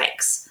future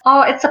treks.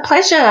 Oh, it's a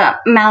pleasure,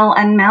 Mel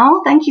and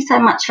Mel. Thank you so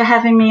much for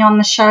having me on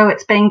the show.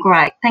 It's been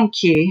great.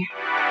 Thank you.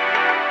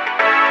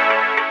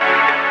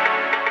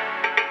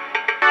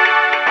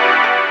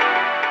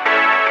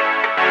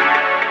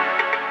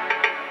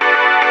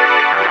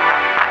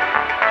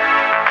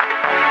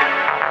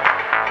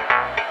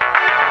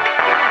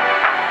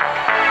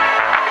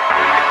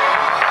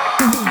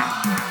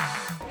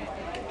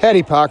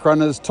 Howdy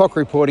parkrunners, Toc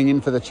reporting in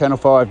for the Channel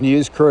 5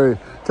 News crew.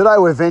 Today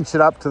we've ventured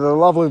up to the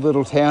lovely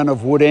little town of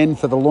Woodend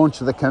for the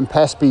launch of the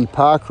Campaspe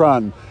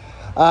parkrun.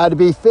 To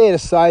be fair to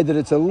say that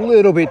it's a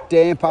little bit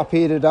damp up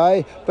here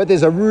today, but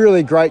there's a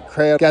really great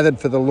crowd gathered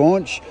for the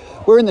launch.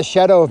 We're in the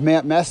shadow of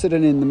Mount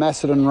Macedon in the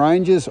Macedon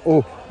Ranges,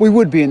 or we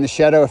would be in the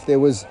shadow if there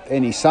was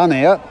any sun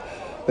out.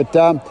 But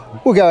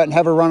we'll go out and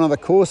have a run on the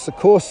course. The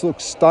course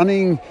looks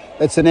stunning.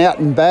 It's an out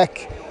and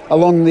back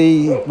along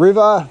the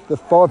river, the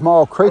 5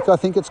 Mile Creek I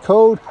think it's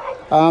called.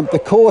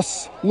 The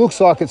course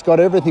looks like it's got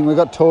everything. We've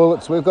got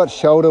toilets, we've got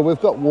shelter,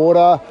 we've got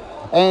water,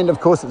 and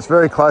of course it's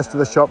very close to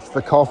the shops for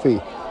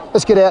coffee.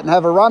 Let's get out and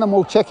have a run and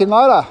we'll check in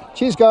later.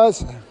 Cheers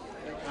guys.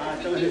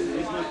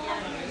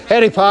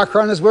 Howdy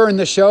parkrunners, we're in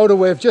the shelter.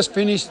 We've just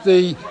finished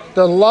the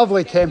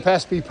lovely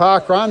Campaspe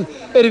parkrun.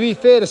 It'd be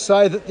fair to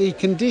say that the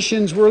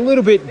conditions were a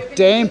little bit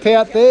damp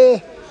out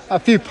there, a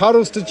few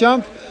puddles to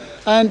jump.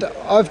 And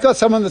I've got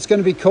someone that's going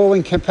to be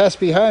calling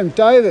Campaspe home.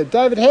 David,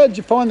 how did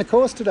you find the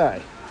course today?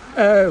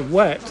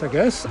 Wet, I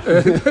guess,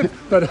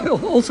 but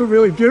also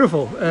really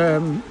beautiful.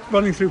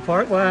 Running through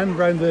parkland,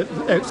 around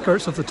the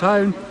outskirts of the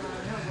town.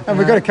 And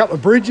we've got a couple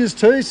of bridges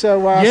too, so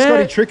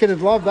Scotty Trickett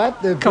would love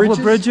that. A couple of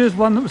bridges,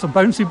 one that was a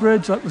bouncy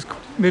bridge, that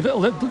made it a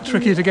little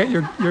tricky to get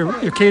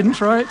your cadence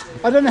right.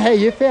 I don't know how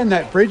you found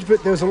that bridge,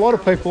 but there was a lot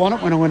of people on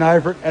it when I went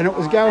over it, and it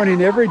was going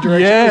in every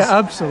direction. Yeah,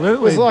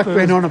 absolutely. It was like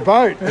being on a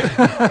boat.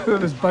 It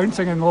was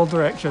bouncing in all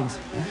directions.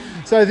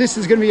 So this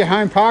is going to be your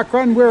home park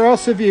run. Where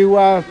else have you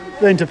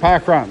been to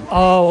park run?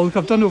 Oh, well, look,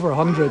 I've done over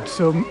 100.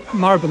 So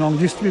Maribyrnong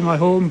used to be my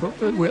home,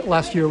 but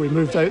last year we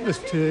moved out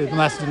to the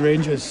Macedon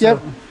Ranges. So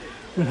yep.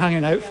 Been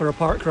hanging out for a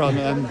park run,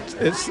 and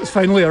it's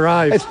finally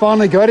arrived. It's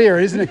finally got here,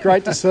 isn't it?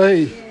 Great to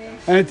see.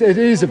 And it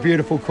is a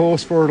beautiful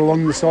course for it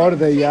along the side of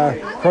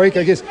the creek.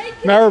 I guess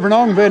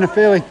Maribyrnong being a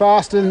fairly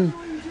fast and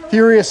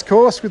furious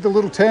course with the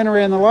little turn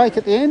around the lake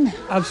at the end.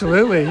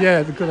 Absolutely,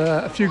 yeah. They've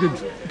got a few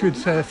good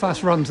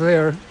fast runs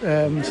there,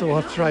 so we'll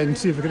have to try and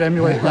see if we can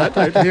emulate that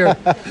out here.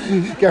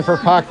 Go for a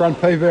park run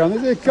PB on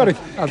this. They've got a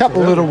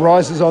couple of little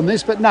rises on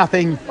this, but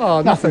nothing too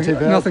bad. Nothing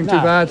too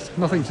bad.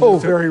 Nothing too all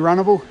very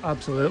runnable.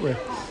 Absolutely.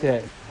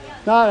 Yeah.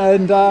 No,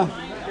 and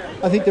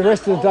I think the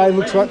rest of the day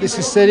looks like this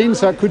is set in,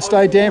 so it could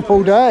stay damp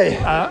all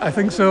day. I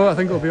think so. I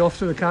think we'll be off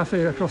to the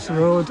cafe across the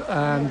road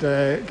and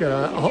get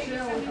a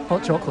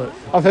hot chocolate.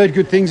 I've heard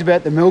good things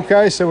about the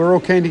Milko, so we're all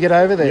keen to get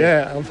over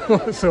there.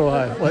 Yeah, so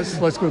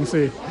let's go and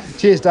see.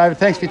 Cheers, David.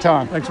 Thanks for your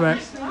time. Thanks, mate.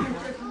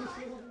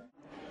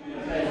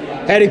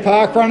 Howdy,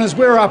 park runners.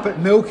 We're up at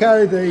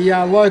Milko,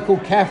 the local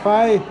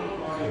cafe.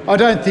 I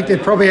don't think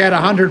they've probably had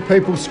 100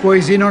 people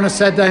squeeze in on a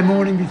Saturday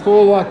morning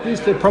before like this.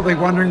 They're probably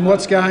wondering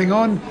what's going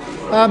on.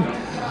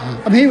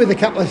 I'm here with a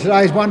couple of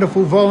today's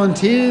wonderful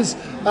volunteers.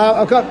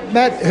 I've got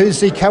Matt, who's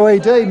the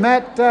co-ED.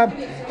 Matt,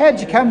 how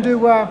did you come to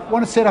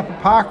want to set up a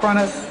park run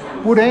at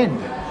Woodend?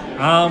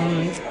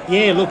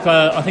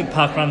 I think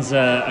park run's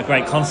a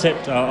great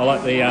concept. I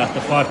like the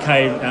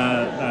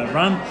 5K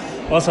run.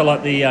 I also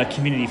like the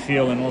community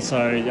feel, and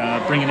also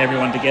bringing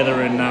everyone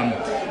together and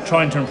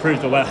trying to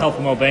improve the health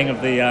and well-being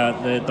of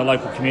the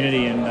local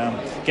community and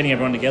getting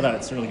everyone together.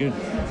 It's really good.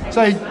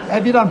 So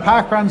have you done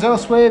park runs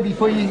elsewhere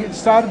before you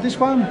started this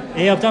one?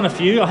 Yeah, I've done a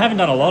few. I haven't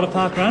done a lot of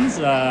park runs,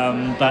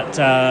 but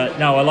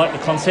I like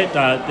the concept.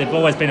 They've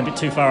always been a bit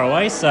too far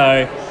away,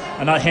 so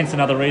hence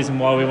another reason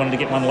why we wanted to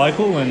get one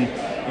local and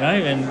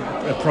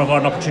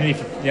provide an opportunity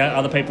for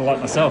other people like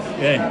myself.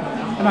 Yeah.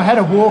 And I had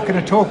a walk and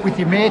a talk with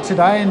your mayor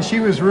today, and she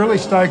was really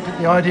stoked at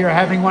the idea of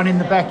having one in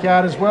the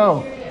backyard as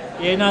well.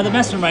 Yeah, no, the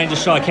Macedon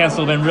Ranges Shire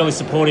Council have been really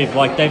supportive.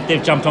 Like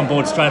they've jumped on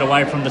board straight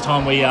away from the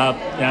time we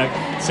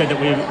said that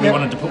we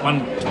wanted to put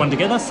one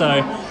together. So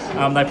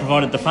they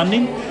provided the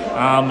funding,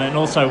 and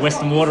also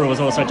Western Water was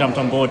also jumped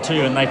on board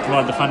too, and they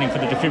provided the funding for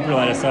the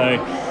defibrillator. So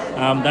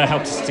they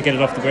helped us to get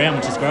it off the ground,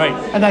 which is great.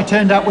 And they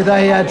turned up with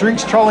a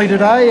drinks trolley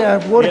today, a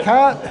water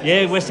cart.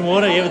 Yeah, Western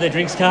Water, with their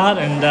drinks cart,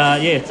 and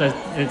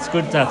it's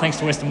good. Thanks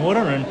to Western Water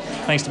and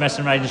thanks to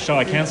Macedon Ranges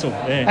Shire Council.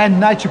 Yeah. And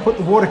nature put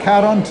the water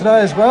cart on today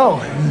as well.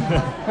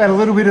 Had a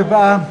little bit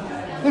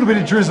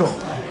of drizzle.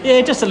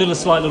 Yeah, just a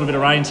slight little bit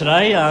of rain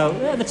today.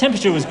 The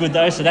temperature was good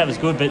though, so that was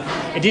good, but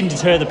it didn't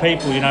deter the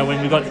people.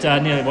 When we got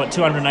nearly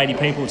 280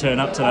 people turn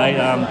up today,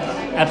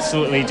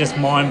 absolutely just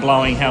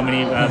mind-blowing how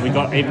many we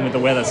got, even with the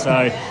weather.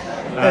 So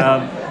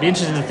be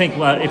interested to think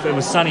if it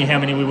was sunny how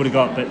many we would have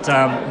got, but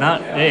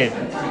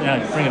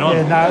bring it on.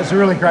 Yeah, no, it's a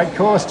really great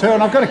course too,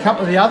 and I've got a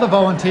couple of the other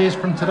volunteers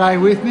from today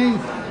with me.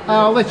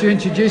 I'll let you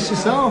introduce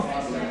yourself.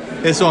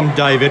 Yes, I'm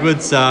Dave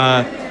Edwards,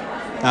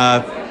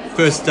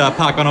 first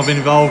parkrun I've been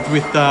involved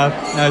with,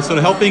 sort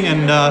of helping,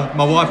 and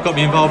my wife got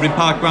me involved in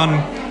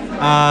parkrun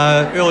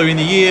earlier in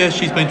the year.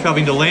 She's been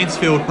travelling to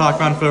Lancefield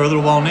parkrun for a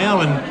little while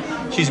now,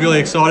 and she's really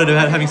excited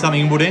about having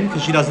something in Wood End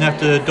because she doesn't have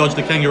to dodge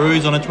the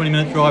kangaroos on a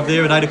 20-minute drive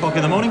there at 8 o'clock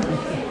in the morning.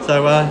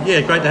 So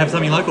great to have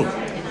something local.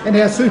 And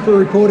our super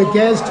reporter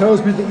Gaz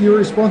tells me that you're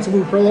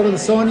responsible for a lot of the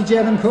signage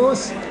out on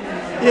course.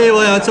 Yeah,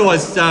 well, it's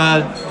always,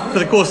 for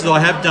the courses I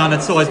have done,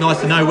 it's always nice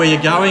to know where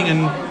you're going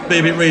and be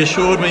a bit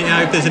reassured when,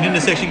 if there's an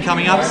intersection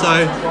coming up.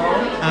 So,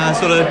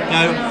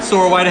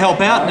 saw a way to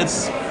help out, and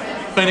it's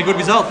been a good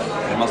result.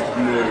 They must have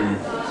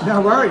moved.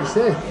 No worries,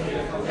 yeah.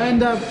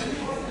 And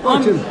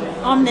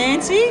I'm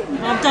Nancy.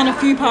 I've done a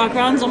few park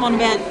runs. I'm on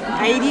about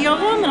 80 of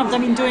them, and I've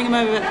been doing them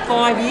over about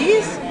 5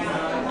 years.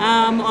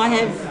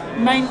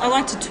 I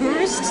like to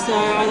tourist, so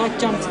I like to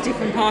jump to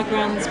different park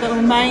runs, but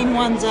my main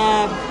ones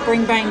are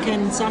Springbank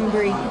and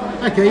Sunbury.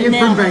 Okay,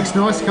 Springbank's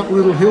nice, a couple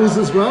of little hills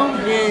as well.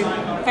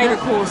 Yeah, favourite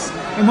course.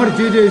 And what did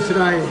you do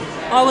today?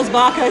 I was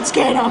barcode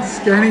scanner.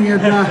 Scanning,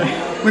 and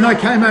when I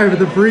came over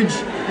the bridge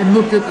and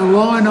looked at the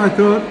line, I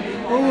thought,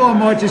 I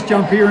might just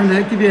jump here and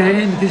give you a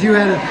hand, because you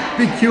had a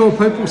big queue of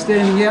people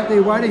standing out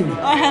there waiting.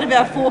 I had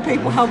about 4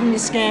 people helping me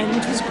scan,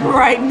 which was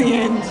great in the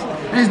end.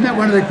 And isn't that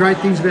one of the great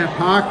things about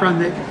parkrun,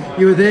 that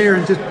you were there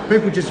and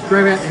people just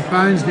grab out their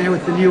phones now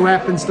with the new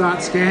app and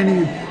start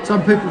scanning, and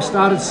some people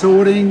started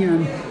sorting,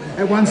 and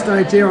at one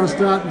stage there I was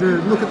starting to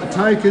look at the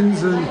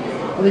tokens, and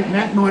I think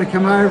Matt might have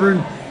come over,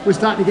 and we're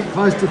starting to get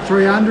close to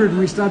 300, and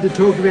we started to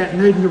talk about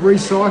needing to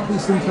recycle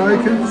some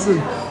tokens,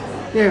 and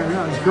it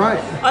was great.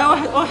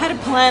 I had a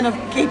plan of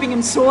keeping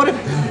them sorted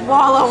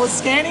while I was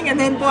scanning, and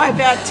then by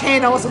about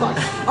 10 I was like,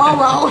 oh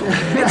well,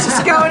 it's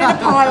just going in a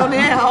pile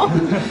now.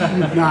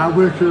 No, it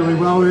worked really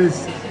well.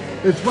 It's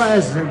as I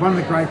said, one of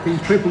the great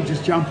things, people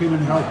just jump in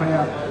and help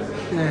out.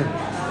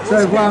 Yeah.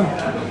 So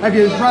have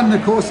you run the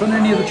course on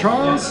any of the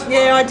trials?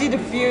 Yeah, I did a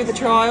few of the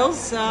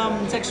trials.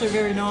 It's actually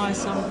very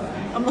nice.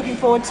 I'm looking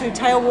forward to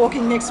tail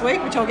walking next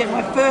week, which I'll get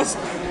my first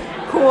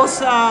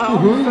course Are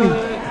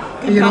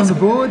you on the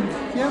board?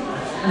 Yep.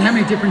 And how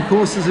many different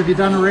courses have you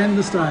done around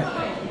the state?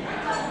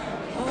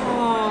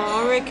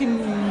 I reckon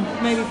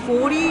maybe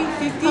 40,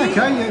 50.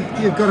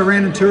 Okay, you've got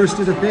around and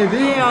touristed a fair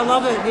bit. Yeah, I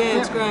love it. Yeah,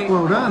 it's great.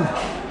 Well done.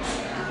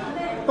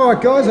 All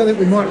right, guys, I think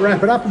we might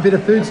wrap it up. A bit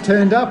of food's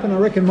turned up, and I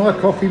reckon my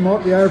coffee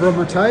might be over on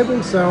my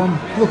table, so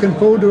I'm looking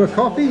forward to a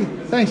coffee.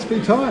 Thanks for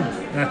your time.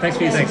 Thanks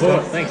for your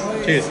support. Thanks.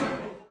 Cheers.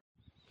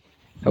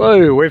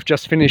 Hello, we've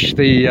just finished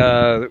the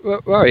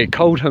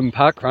Coldham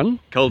parkrun.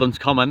 Coldham's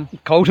Common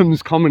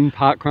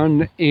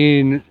parkrun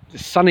in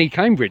sunny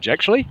Cambridge,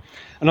 actually.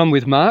 And I'm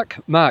with Mark.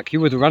 Mark, you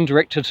were the run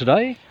director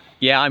today?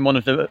 Yeah, I'm one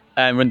of the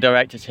run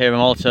directors here. I'm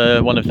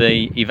also one of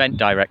the event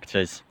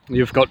directors.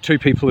 You've got 2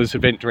 people as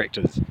event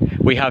directors?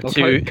 We have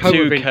two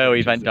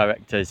co-event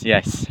directors,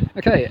 yes.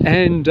 Okay,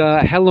 and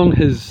how long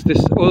has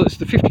this... Well, it's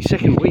the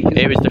 52nd week, isn't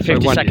it? It was the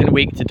 52nd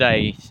week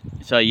today.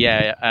 So,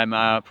 yeah,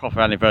 our proper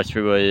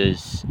anniversary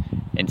was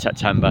in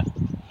September.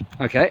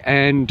 Okay,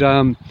 and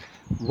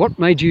what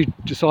made you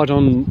decide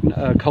on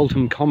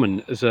Coldham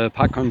Common as a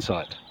parkrun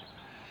site?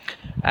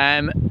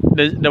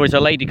 There was a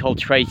lady called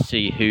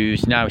Tracy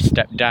who's now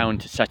stepped down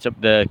to set up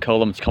the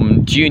Coldham's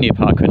Common Junior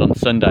Parkrun on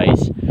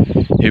Sundays,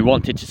 who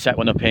wanted to set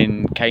one up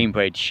in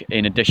Cambridge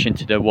in addition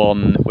to the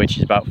one which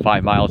is about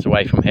 5 miles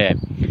away from here,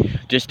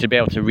 just to be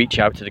able to reach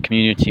out to the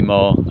community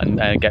more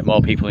and get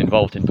more people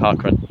involved in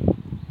parkrun.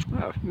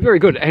 Oh, very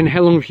good. And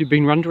how long have you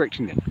been run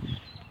directing then?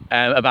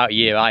 About a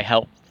year.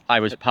 I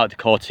was part of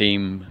the core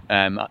team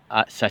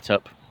at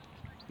setup.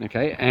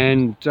 Okay,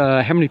 and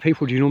how many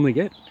people do you normally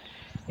get?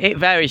 It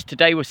varies.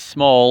 Today was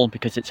small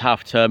because it's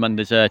half term and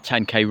there's a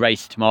 10k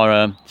race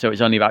tomorrow, so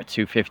it's only about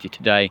 250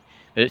 today.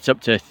 But it's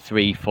up to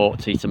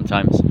 340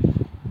 sometimes.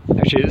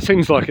 Actually, it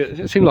seemed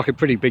like a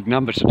pretty big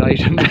number today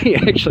to me,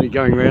 actually,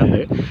 going around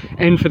there.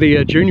 And for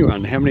the junior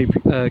one, how many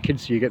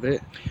kids do you get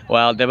there?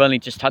 Well, they've only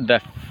just had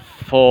their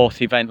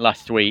 4th event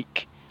last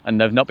week, and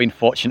they've not been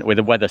fortunate with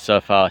the weather so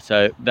far,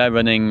 so they're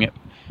running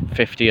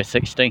 50 or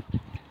 60.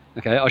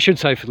 Okay, I should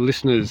say for the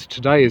listeners,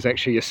 today is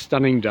actually a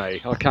stunning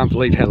day. I can't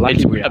believe how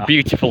lucky we are. It's a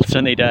beautiful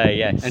sunny day,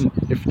 yes. And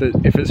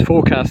if it's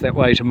forecast that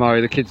way tomorrow,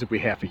 the kids will be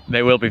happy.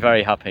 They will be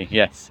very happy,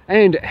 yes.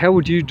 And how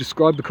would you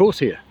describe the course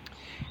here?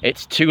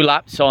 It's 2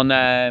 laps on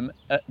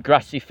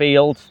grassy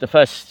fields. The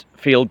first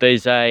field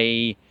is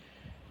a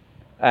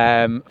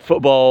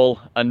football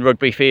and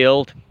rugby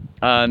field,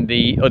 and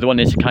the other one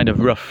is a kind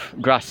of rough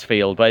grass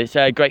field. But it's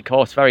a great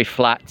course, very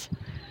flat,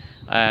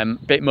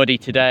 bit muddy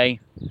today,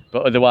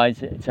 but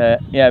otherwise it's a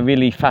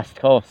really fast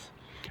course.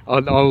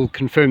 I'll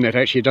confirm that.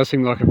 Actually, it does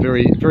seem like a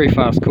very, very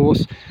fast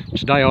course.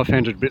 Today I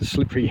found it a bit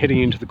slippery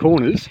heading into the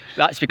corners.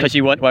 That's because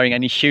you weren't wearing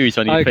any shoes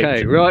on your feet.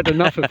 Okay, right,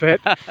 enough of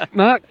that.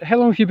 Mark, how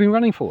long have you been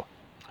running for?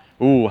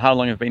 How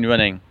long have I been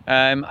running?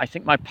 I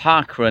think my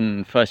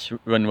first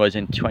run was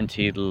in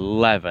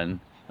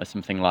 2011 or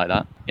something like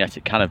that. Yes,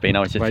 it can have been.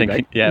 I was just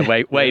thinking,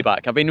 way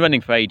back. I've been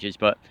running for ages,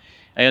 but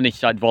I only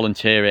started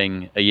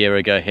volunteering a year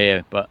ago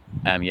here, but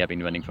I've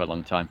been running for a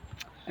long time.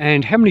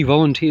 And how many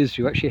volunteers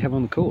do you actually have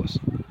on the course?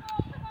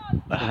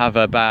 have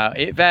about,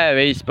 it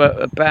varies,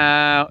 but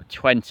about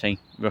 20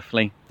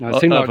 roughly. No, it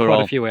seemed like quite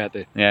overall. a few out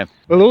there. Yeah.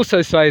 We'll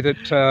also say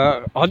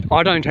that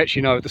I don't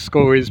actually know what the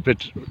score is,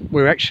 but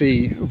we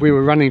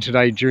were running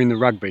today during the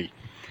rugby.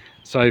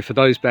 So for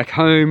those back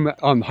home,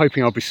 I'm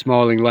hoping I'll be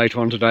smiling later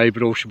on today,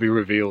 but all should be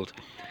revealed.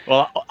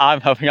 Well,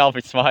 I'm hoping I'll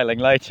be smiling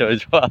later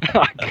as well.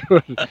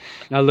 Good.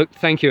 Now look,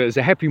 thank you. It was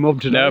a happy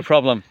mob today. No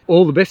problem.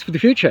 All the best for the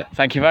future.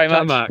 Thank you very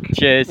much. Mark.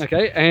 Cheers.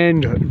 Okay,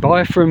 and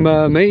bye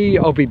from me.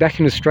 I'll be back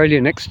in Australia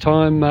next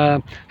time.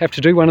 Have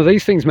to do one of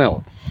these things,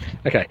 Mel.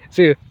 Okay,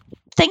 see you.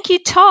 Thank you,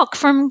 Toc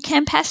from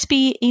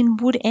Campaspe in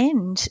Wood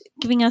End,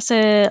 giving us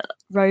a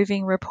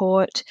roving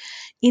report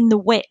in the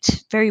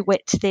wet, very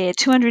wet there.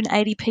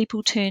 280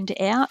 people turned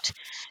out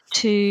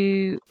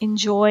to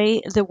enjoy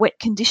the wet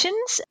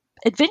conditions.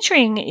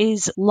 Adventuring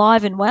is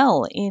live and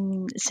well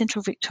in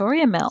central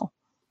Victoria, Mel.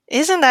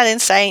 Isn't that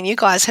insane? You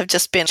guys have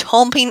just been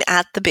chomping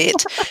at the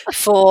bit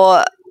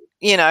for,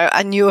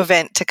 a new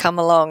event to come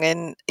along,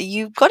 and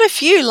you've got a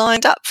few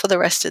lined up for the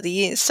rest of the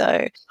year.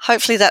 So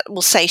hopefully that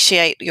will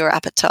satiate your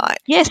appetite.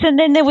 Yes, and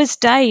then there was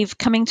Dave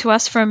coming to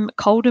us from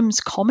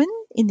Coldham's Common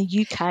in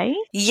the UK.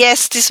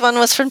 Yes, this one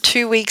was from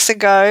 2 weeks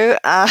ago.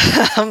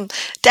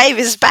 Dave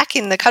is back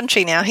in the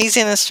country now. He's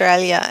in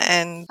Australia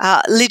and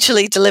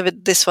literally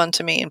delivered this one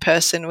to me in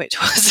person,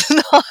 which was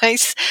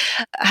nice,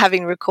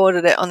 having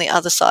recorded it on the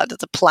other side of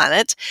the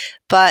planet.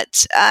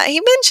 But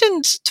he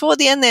mentioned toward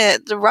the end there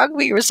the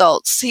rugby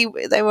results.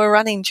 They were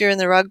running during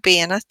the rugby,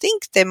 and I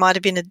think there might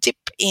have been a dip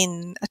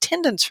in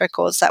attendance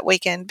records that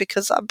weekend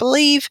because I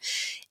believe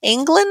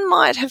England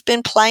might have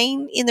been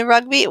playing in the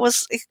rugby. It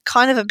was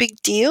kind of a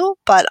big deal,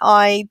 but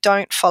I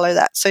don't follow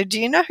that. So do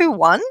you know who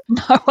won?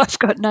 No, I've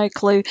got no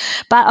clue.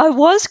 But I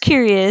was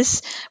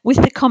curious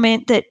with the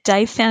comment that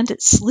Dave found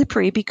it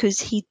slippery because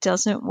he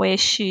doesn't wear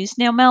shoes.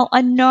 Now, Mel,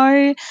 I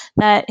know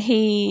that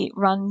he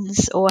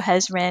runs or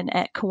has ran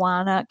at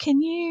Kawana.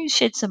 Can you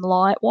shed some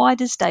light? Why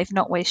does Dave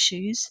not wear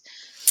shoes?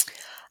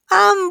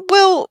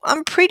 Well,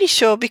 I'm pretty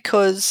sure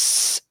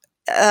because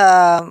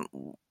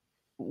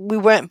we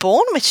weren't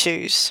born with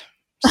shoes.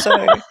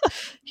 So,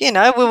 we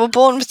were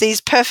born with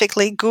these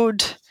perfectly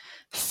good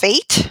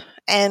feet,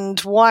 and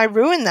why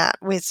ruin that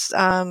with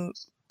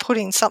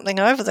putting something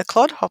over the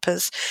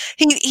clodhoppers?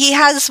 He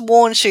has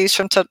worn shoes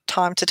from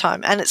time to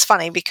time, and it's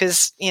funny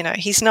because,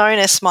 he's known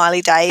as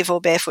Smiley Dave or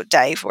Barefoot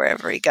Dave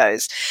wherever he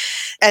goes.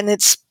 And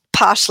it's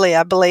partially,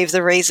 I believe,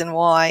 the reason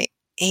why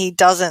he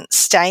doesn't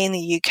stay in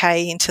the UK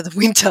into the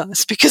winter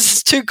is because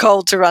it's too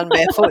cold to run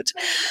barefoot.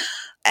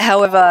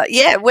 However,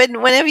 yeah,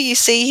 whenever you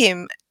see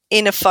him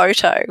in a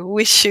photo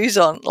with shoes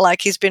on,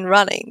 like he's been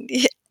running,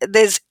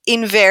 there's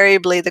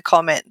invariably the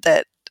comment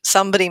that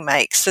somebody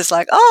makes. It's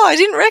like, oh, I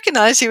didn't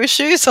recognise you with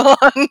shoes on.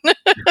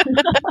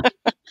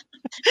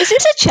 Is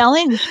this a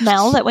challenge,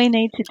 Mel, that we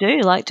need to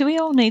do? Like, do we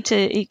all need to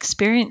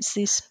experience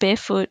this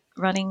barefoot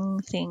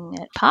running thing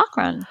at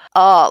parkrun?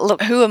 Oh,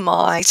 look, who am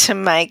I to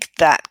make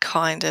that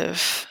kind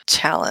of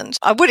challenge?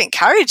 I would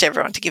encourage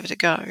everyone to give it a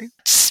go.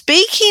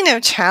 Speaking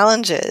of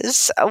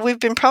challenges, we've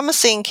been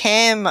promising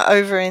Cam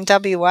over in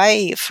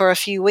WA for a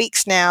few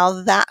weeks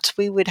now that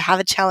we would have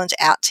a challenge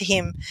out to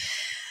him.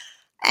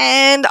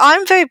 And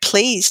I'm very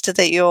pleased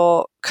that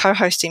you're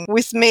co-hosting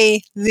with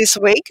me this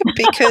week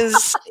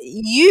because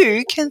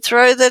you can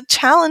throw the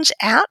challenge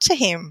out to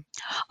him.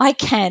 I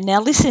can. Now,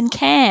 listen,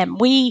 Cam,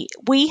 we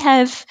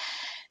have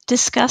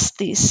discussed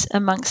this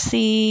amongst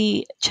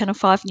the Channel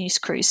 5 news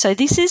crew. So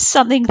this is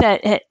something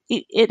that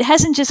it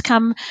hasn't just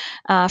come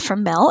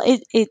from Mel.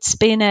 It's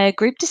been a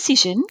group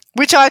decision.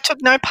 Which I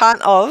took no part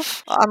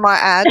of, I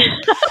might add,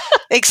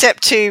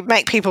 except to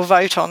make people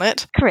vote on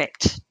it.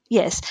 Correct.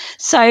 Yes.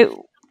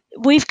 So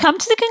we've come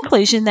to the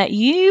conclusion that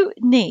you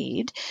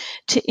need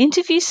to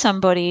interview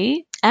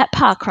somebody at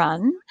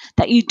parkrun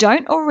that you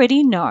don't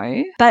already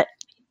know, but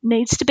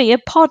needs to be a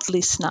pod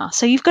listener.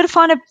 So you've got to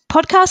find a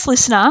podcast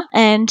listener,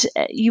 and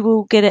you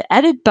will get an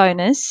added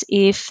bonus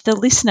if the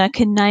listener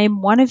can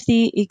name one of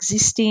the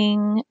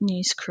existing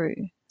news crew.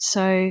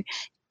 So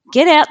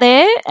get out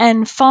there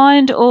and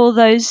find all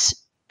those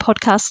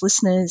podcast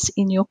listeners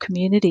in your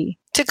community.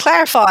 To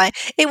clarify,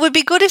 it would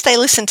be good if they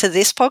listen to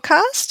this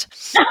podcast.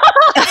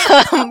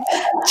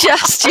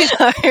 Just,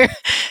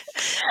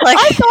 like,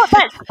 I thought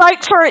that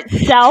spoke for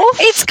itself.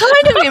 It's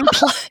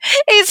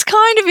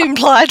kind of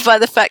implied by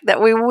the fact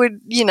that we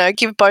would,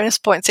 give bonus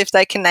points if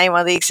they can name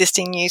one of the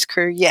existing news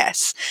crew.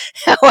 Yes.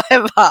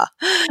 However,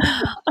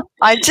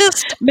 I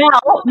just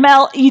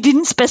Mel, you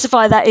didn't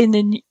specify that in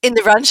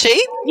the run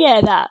sheet.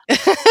 Yeah, that.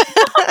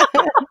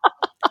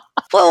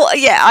 Well,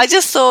 yeah, I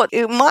just thought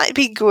it might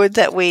be good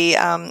that we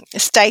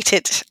state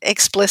it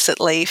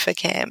explicitly for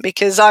Cam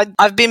because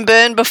I've been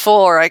burned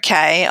before,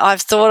 okay?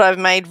 I've thought I've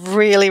made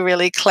really,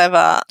 really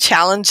clever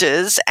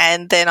challenges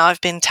and then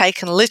I've been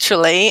taken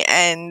literally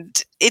and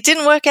it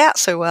didn't work out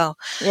so well.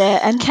 Yeah,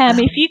 and Cam,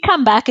 if you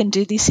come back and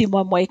do this in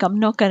 1 week, I'm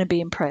not going to be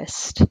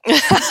impressed.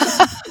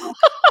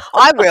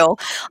 I will.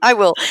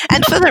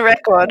 And for the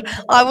record,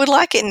 I would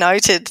like it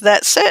noted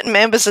that certain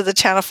members of the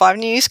Channel 5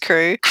 news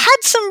crew had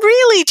some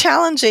really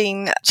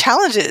challenging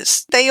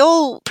challenges. They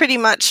all pretty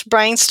much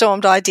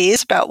brainstormed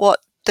ideas about what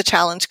the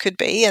challenge could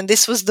be, and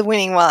this was the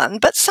winning one,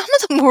 but some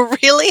of them were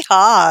really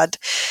hard.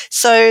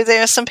 So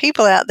there are some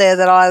people out there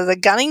that are either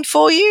gunning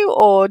for you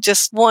or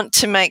just want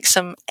to make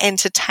some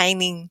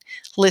entertaining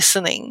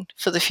listening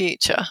for the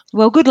future.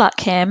 Well, good luck,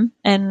 Cam,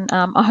 and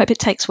I hope it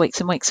takes weeks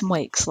and weeks and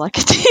weeks like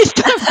it did.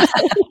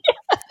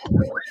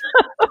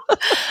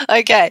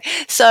 Okay,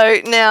 so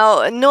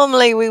now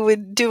normally we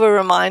would do a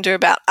reminder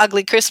about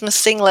ugly Christmas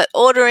singlet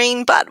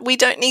ordering, but we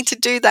don't need to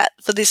do that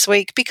for this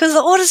week because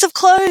the orders have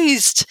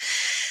closed.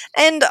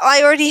 And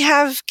I already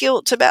have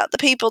guilt about the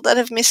people that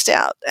have missed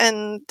out,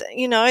 and,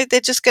 you know, they're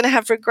just going to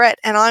have regret,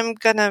 and I'm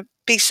going to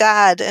be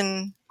sad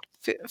and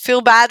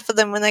feel bad for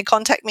them when they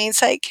contact me and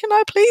say, can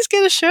I please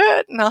get a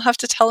shirt? And I'll have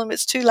to tell them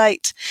it's too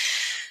late.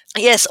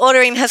 Yes,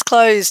 ordering has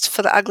closed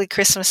for the ugly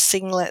Christmas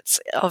singlets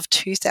of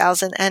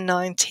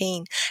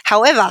 2019.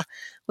 However,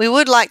 we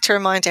would like to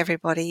remind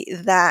everybody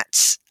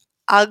that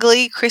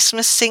Ugly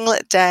Christmas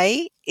Singlet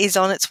Day is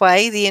on its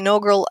way, the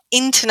inaugural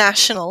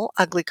International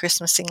Ugly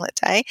Christmas Singlet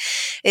Day.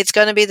 It's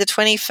going to be the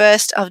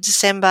 21st of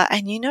December,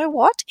 and you know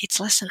what?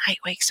 It's less than 8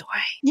 weeks away.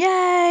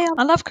 Yay,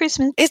 I love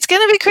Christmas. It's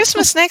going to be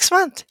Christmas next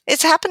month.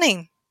 It's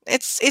happening.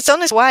 It's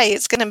on its way.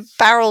 It's going to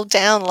barrel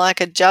down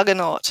like a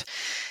juggernaut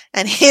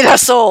and hit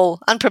us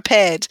all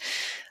unprepared,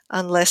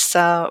 unless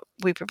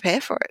we prepare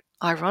for it,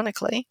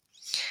 ironically.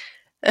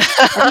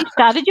 Have you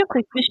started your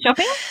Christmas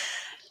shopping?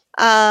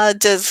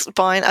 Does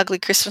buying ugly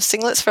Christmas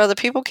singlets for other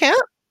people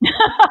count?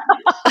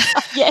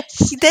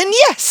 Yes. Then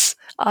yes,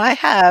 I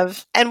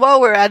have. And while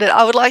we're at it,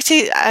 I would like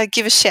to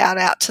give a shout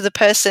out to the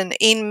person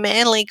in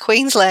Manly,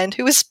 Queensland,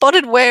 who was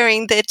spotted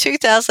wearing their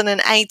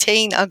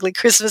 2018 ugly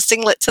Christmas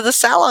singlet to the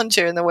salon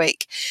during the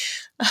week.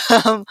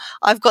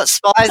 I've got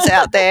spies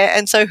out there,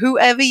 and so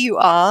whoever you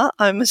are,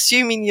 I'm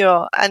assuming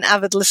you're an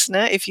avid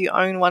listener if you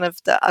own one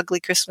of the ugly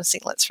Christmas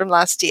singlets from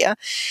last year.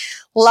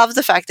 Love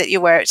the fact that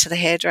you wear it to the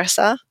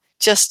hairdresser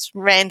just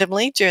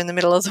randomly during the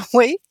middle of the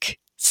week,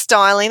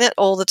 styling it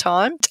all the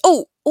time.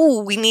 Oh,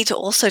 we need to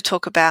also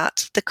talk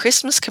about the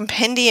Christmas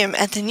compendium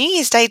and the New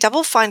Year's Day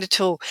double finder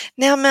tool.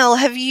 Now, Mel,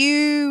 have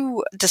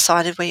you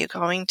decided where you're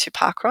going to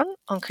parkrun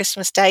on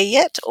Christmas Day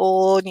yet,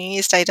 or New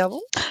Year's Day double?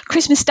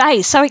 Christmas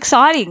Day, so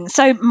exciting.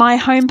 So my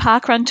home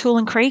parkrun,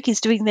 Toolan Creek, is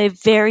doing their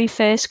very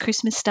first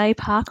Christmas Day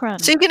parkrun.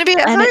 So you're going to be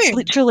at home? And it's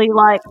literally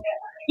like,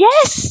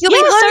 yes, You'll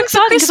be home so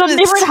exciting because I'm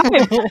never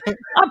at home.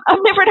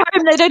 I'm never at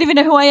home. They don't even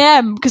know who I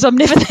am because I'm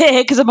never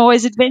there because I'm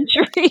always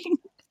adventuring.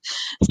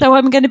 So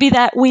I'm going to be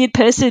that weird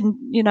person,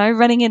 you know,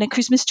 running in a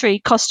Christmas tree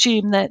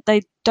costume that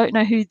they don't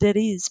know who that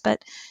is.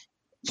 But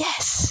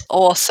yes.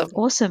 Awesome.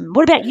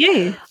 What about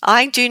you?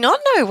 I do not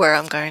know where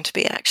I'm going to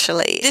be,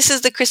 actually. This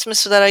is the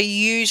Christmas that I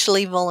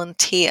usually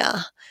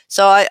volunteer.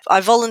 So I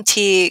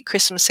volunteer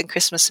Christmas and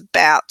Christmas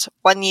about.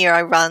 1 year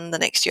I run, the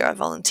next year I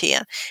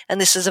volunteer.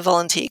 And this is a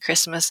volunteer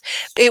Christmas.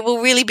 It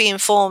will really be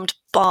informed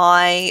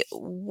by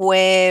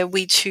where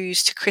we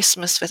choose to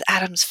Christmas with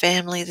Adam's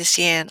family this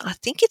year. And I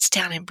think it's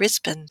down in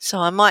Brisbane. So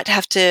I might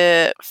have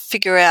to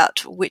figure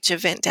out which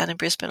event down in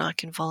Brisbane I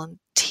can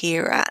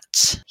volunteer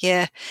at.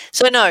 Yeah.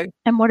 So no.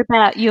 And what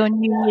about your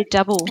New Year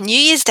double? New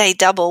Year's Day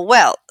double.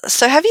 Well,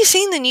 so have you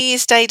seen the New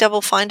Year's Day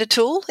double finder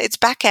tool? It's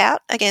back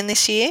out again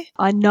this year.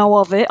 I know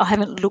of it. I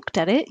haven't looked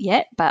at it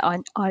yet, but I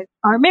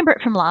remember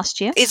it from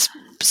last year. It's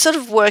sort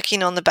of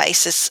working on the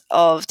basis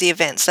of the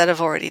events that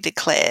have already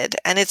declared,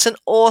 and it's an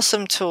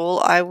awesome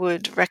tool. I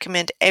would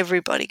recommend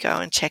everybody go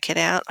and check it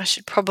out. I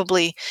should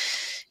probably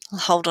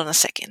hold on a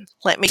second.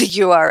 Let me the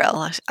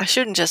URL. I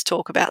shouldn't just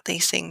talk about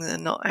these things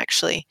and not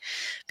actually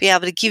be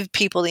able to give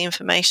people the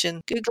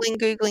information.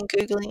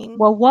 Googling.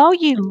 Well, while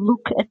you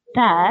look at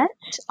that,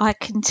 I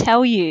can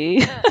tell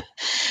you,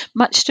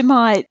 much to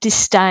my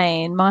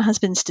disdain, my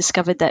husband's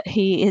discovered that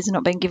he has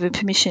not been given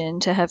permission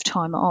to have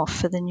time off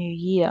for the new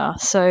year.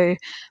 So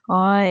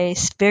I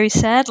very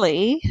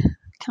sadly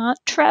can't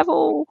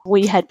travel.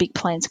 We had big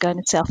plans going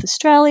to South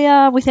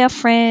Australia with our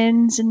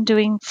friends and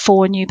doing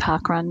 4 new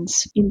park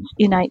runs in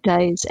 8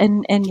 days,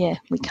 and yeah,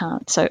 we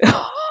can't. So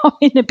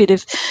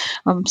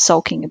I'm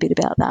sulking a bit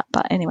about that,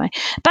 but anyway,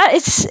 but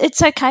it's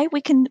okay.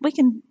 We can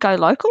go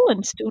local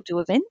and still do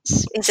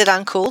events. Is it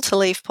uncool to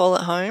leave Paul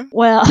at home?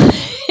 Well,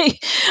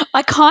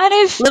 I kind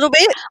of little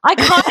bit. I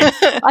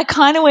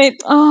kind of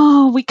went,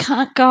 oh, we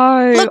can't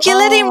go. Look, you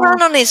let him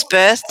run on his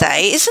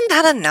birthday. Isn't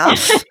that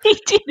enough? He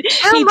did.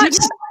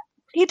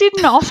 He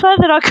didn't offer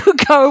that I could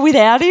go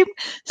without him.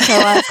 So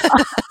I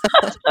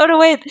sort of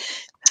went,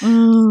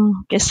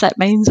 guess that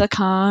means I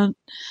can't.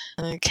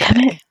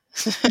 Okay.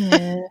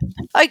 Yeah.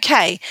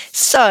 Okay,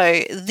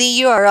 so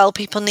the URL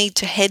people need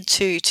to head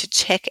to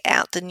check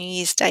out the New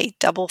Year's Day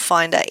double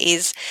finder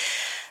is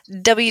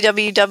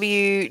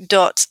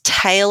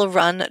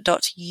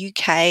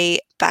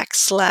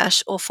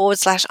www.tailrun.uk/ or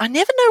 / I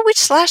never know which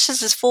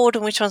slashes is forward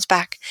and which one's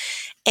back.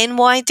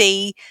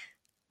 NYD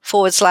 /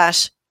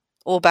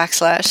 or /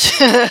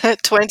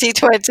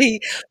 2020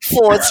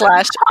 / or /.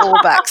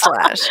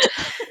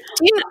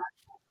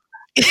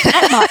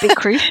 That might be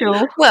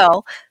crucial.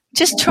 Well,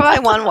 just try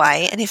one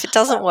way, and if it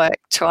doesn't work,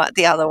 try it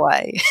the other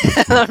way.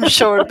 I'm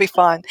sure it'll be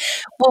fine.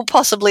 We'll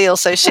possibly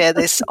also share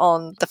this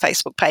on the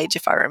Facebook page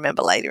if I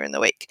remember later in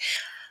the week.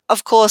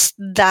 Of course,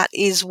 that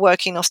is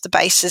working off the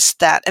basis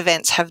that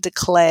events have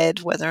declared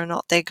whether or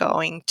not they're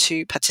going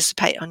to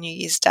participate on New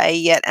Year's Day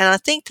yet. And I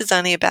think there's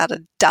only about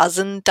a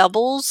dozen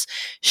doubles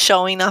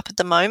showing up at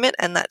the moment,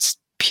 and that's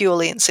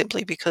purely and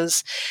simply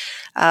because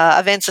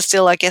events are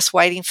still, I guess,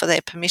 waiting for their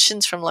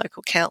permissions from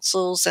local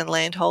councils and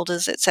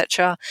landholders,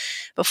 etc.,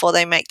 before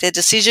they make their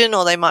decision,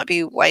 or they might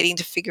be waiting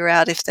to figure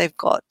out if they've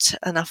got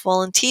enough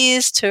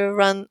volunteers to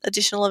run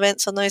additional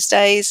events on those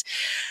days.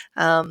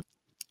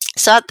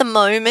 So at the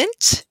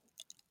moment,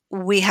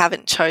 we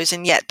haven't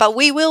chosen yet, but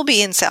we will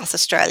be in South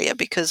Australia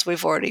because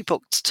we've already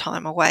booked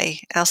time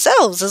away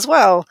ourselves as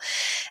well.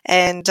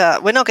 And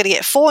we're not going to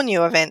get 4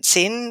 new events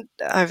in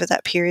over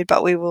that period,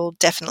 but we will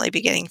definitely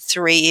be getting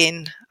 3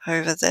 in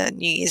over the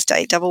New Year's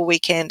Day double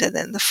weekend and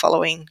then the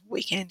following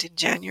weekend in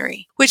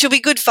January, which will be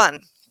good fun.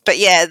 But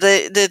yeah,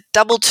 the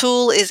double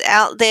tool is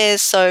out there,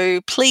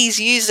 so please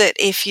use it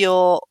if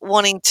you're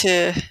wanting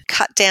to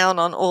cut down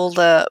on all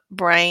the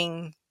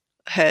brain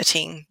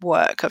hurting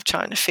work of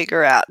trying to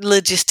figure out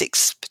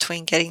logistics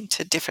between getting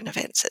to different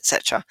events,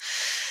 etc.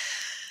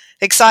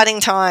 Exciting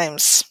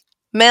times.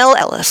 Mel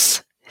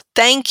Ellis,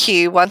 thank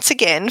you once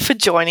again for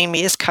joining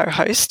me as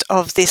co-host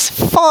of this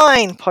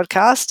fine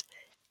podcast.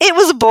 It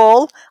was a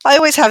ball. I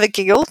always have a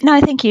giggle. No,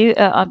 thank you.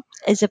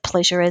 It's a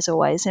pleasure as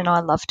always, and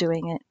I love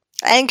doing it.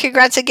 And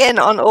congrats again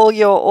on all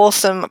your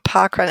awesome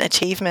parkrun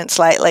achievements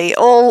lately.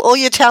 All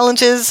your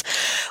challenges,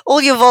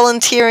 all your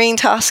volunteering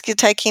tasks you're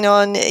taking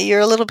on. You're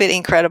a little bit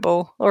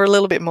incredible, or a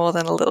little bit more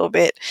than a little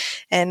bit.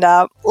 And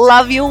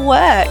love your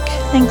work.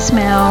 Thanks,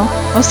 Mel.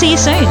 I'll see you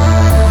soon.